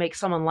time trying to make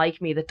someone like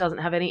me that doesn't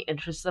have any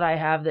interests that I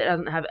have, that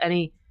doesn't have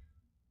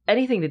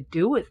anything to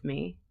do with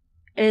me.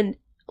 And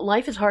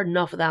life is hard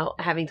enough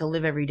without having to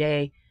live every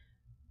day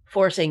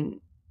forcing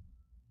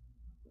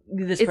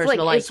this person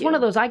to like you. It's one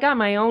of those, I got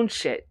my own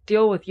shit,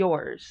 deal with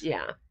yours.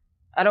 Yeah.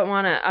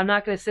 I'm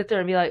not going to sit there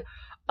and be like,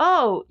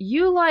 oh,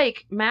 you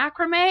like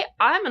macrame?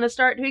 I'm going to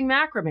start doing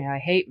macrame. I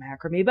hate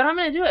macrame, but I'm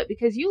going to do it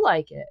because you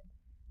like it.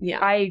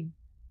 Yeah.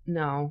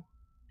 No.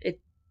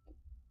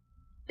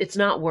 It's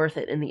not worth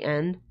it in the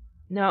end.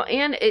 No,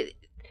 and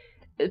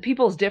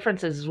people's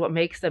differences is what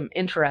makes them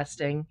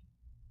interesting.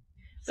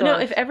 So no,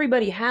 if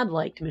everybody had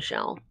liked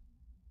Michelle,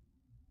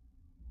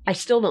 I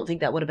still don't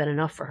think that would have been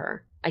enough for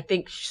her. I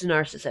think she's a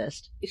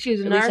narcissist.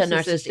 She's a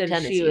narcissist,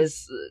 and she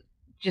was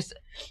just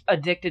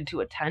addicted to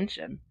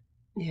attention.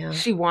 Yeah.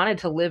 She wanted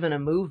to live in a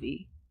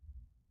movie.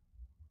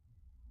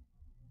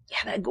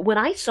 Yeah, when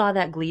I saw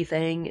that Glee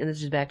thing, and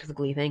this is back to the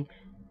Glee thing,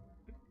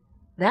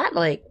 that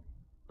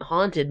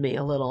haunted me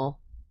a little.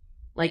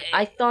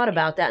 I thought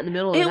about that in the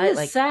middle of the night. It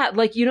was sad.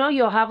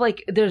 You'll have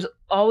there's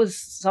always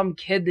some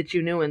kid that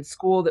you knew in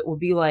school that will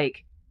be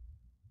like,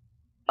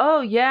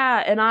 oh yeah,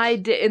 and I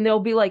did, and they'll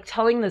be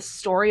telling the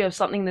story of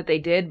something that they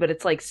did, but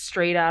it's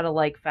straight out of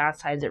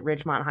Fast Times at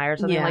Ridgemont High or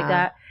something like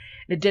that.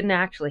 And it didn't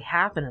actually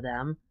happen to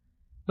them,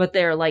 but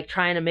they're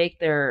trying to make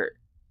their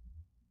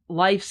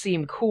life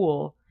seem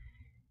cool,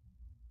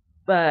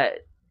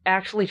 but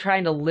actually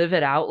trying to live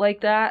it out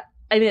like that.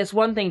 I mean, it's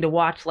one thing to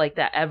watch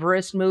that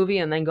Everest movie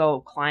and then go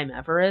climb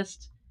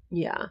Everest.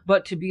 Yeah.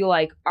 But to be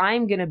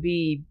I'm going to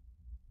be,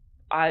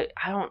 I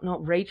don't know,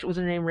 Rachel, was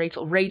her name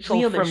Rachel? Rachel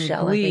Leo from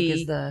Michelle, Glee. I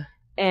think is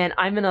and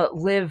I'm going to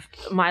live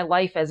my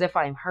life as if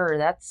I'm her.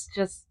 That's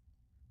just,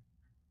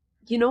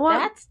 You know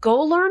what?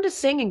 Go learn to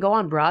sing and go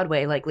on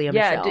Broadway like Leah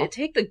Michele. Yeah,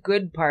 take the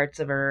good parts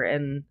of her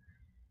and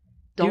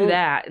do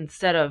that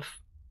instead of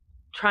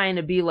trying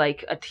to be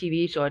like a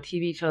TV show. A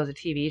TV show is a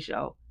TV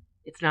show.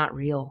 It's not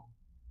real.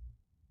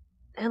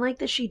 And like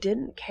that she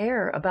didn't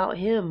care about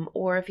him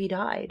or if he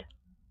died.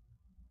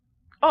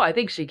 Oh, I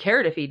think she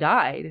cared if he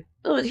died.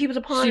 He was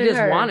a pawn. She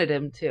just wanted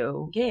him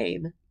to.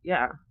 Game.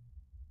 Yeah.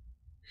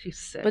 She's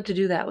sick. But to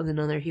do that with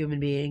another human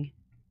being.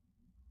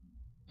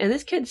 And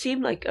this kid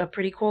seemed like a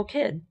pretty cool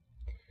kid.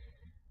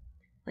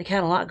 Like,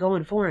 had a lot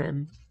going for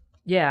him.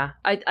 Yeah.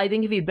 I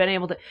think if he'd been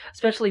able to,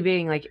 especially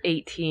being like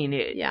 18.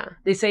 Yeah.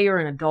 They say you're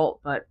an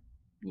adult, but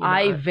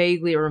I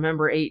vaguely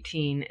remember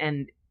 18,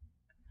 and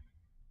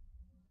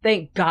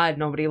thank God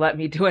nobody let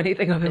me do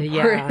anything of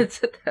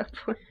importance at that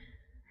point.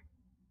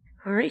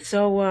 All right,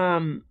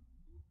 so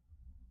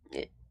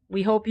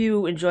we hope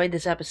you enjoyed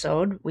this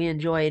episode. We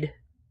enjoyed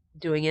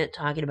doing it,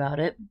 talking about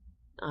it,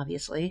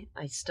 obviously.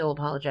 I still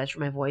apologize for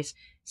my voice.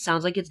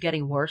 Sounds like it's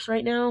getting worse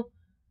right now.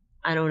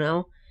 I don't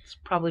know. It's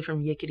probably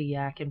from yickety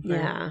yakking.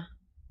 Yeah.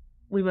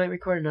 We might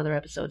record another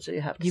episode, so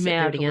you have to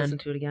listen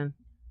to it again.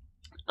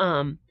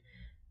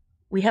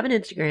 We have an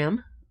Instagram.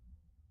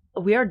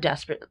 We are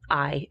desperate.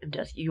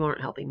 You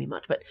aren't helping me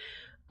much, but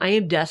I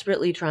am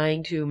desperately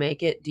trying to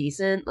make it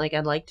decent. Like,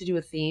 I'd like to do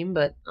a theme,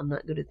 but I'm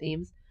not good at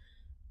themes.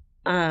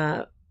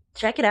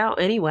 Check it out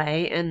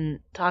anyway and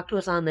talk to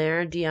us on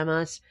there. DM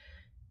us.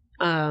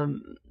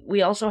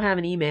 We also have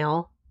an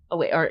email. Oh,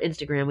 wait, our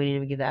Instagram. We didn't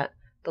even give that.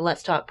 The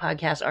Let's Talk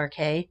Podcast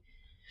RK.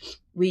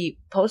 We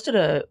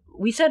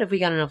said if we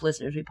got enough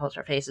listeners, we'd post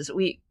our faces.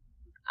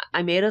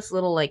 I made us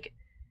little, like,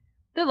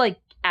 they're like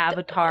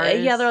avatars.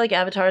 Yeah, they're like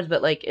avatars,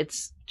 but like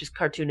it's just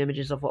cartoon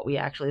images of what we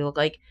actually look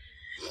like.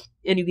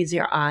 And you can see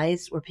our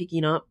eyes. We're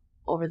peeking up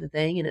over the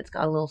thing, and it's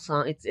got a little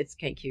song. It's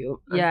kind of cute.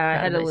 Yeah,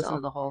 I had to listen to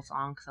the whole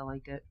song because I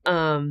liked it.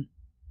 And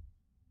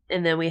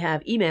then we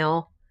have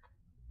email.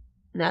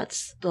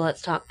 That's the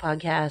Let's Talk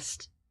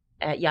Podcast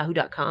at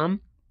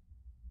yahoo.com.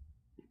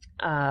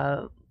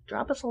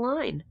 Drop us a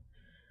line.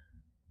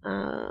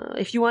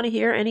 If you want to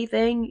hear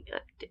anything,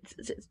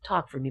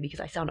 talk for me because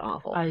I sound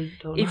awful. I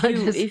don't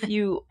know. If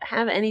you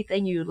have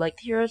anything you'd like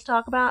to hear us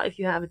talk about, if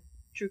you have a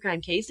true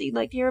crime case that you'd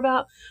like to hear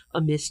about,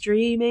 a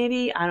mystery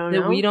maybe, I don't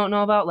know. That we don't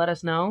know about, let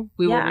us know.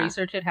 We will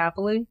research it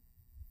happily.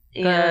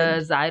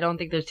 Because I don't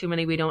think there's too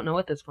many we don't know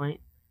at this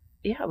point.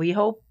 Yeah, we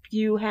hope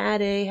you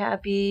had a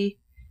happy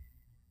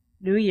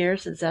New Year,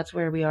 since that's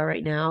where we are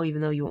right now,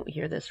 even though you won't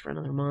hear this for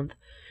another month.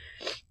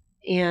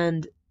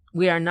 And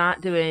we are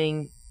not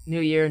doing New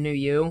Year, New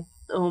You.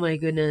 Oh my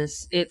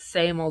goodness. It's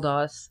same old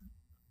us.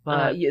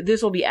 But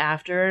this will be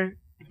after,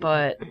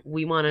 but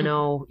we want to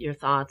know your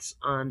thoughts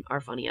on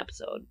our funny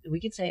episode. We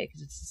could say it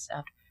because it's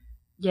after.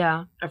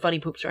 Yeah. Our funny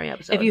poop story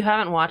episode. If you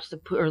haven't watched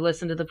or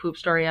listened to the poop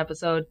story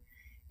episode,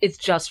 it's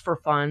just for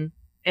fun.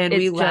 And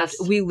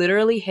we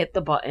literally hit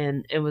the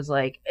button. It was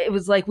like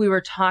we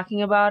were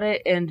talking about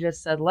it and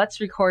just said,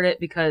 let's record it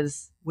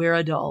because we're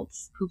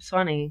adults. Poop's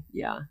funny.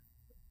 Yeah.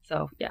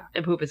 So, yeah.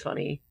 And poop is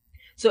funny.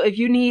 So if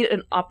you need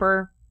an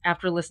upper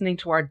after listening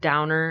to our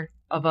downer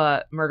of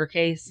a murder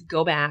case,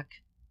 go back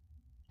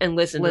and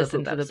listen to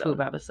the poop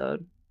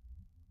episode.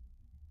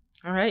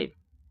 All right.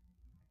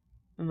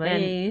 Bye.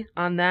 And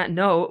on that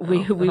note,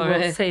 we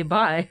will say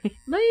bye.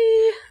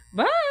 Bye.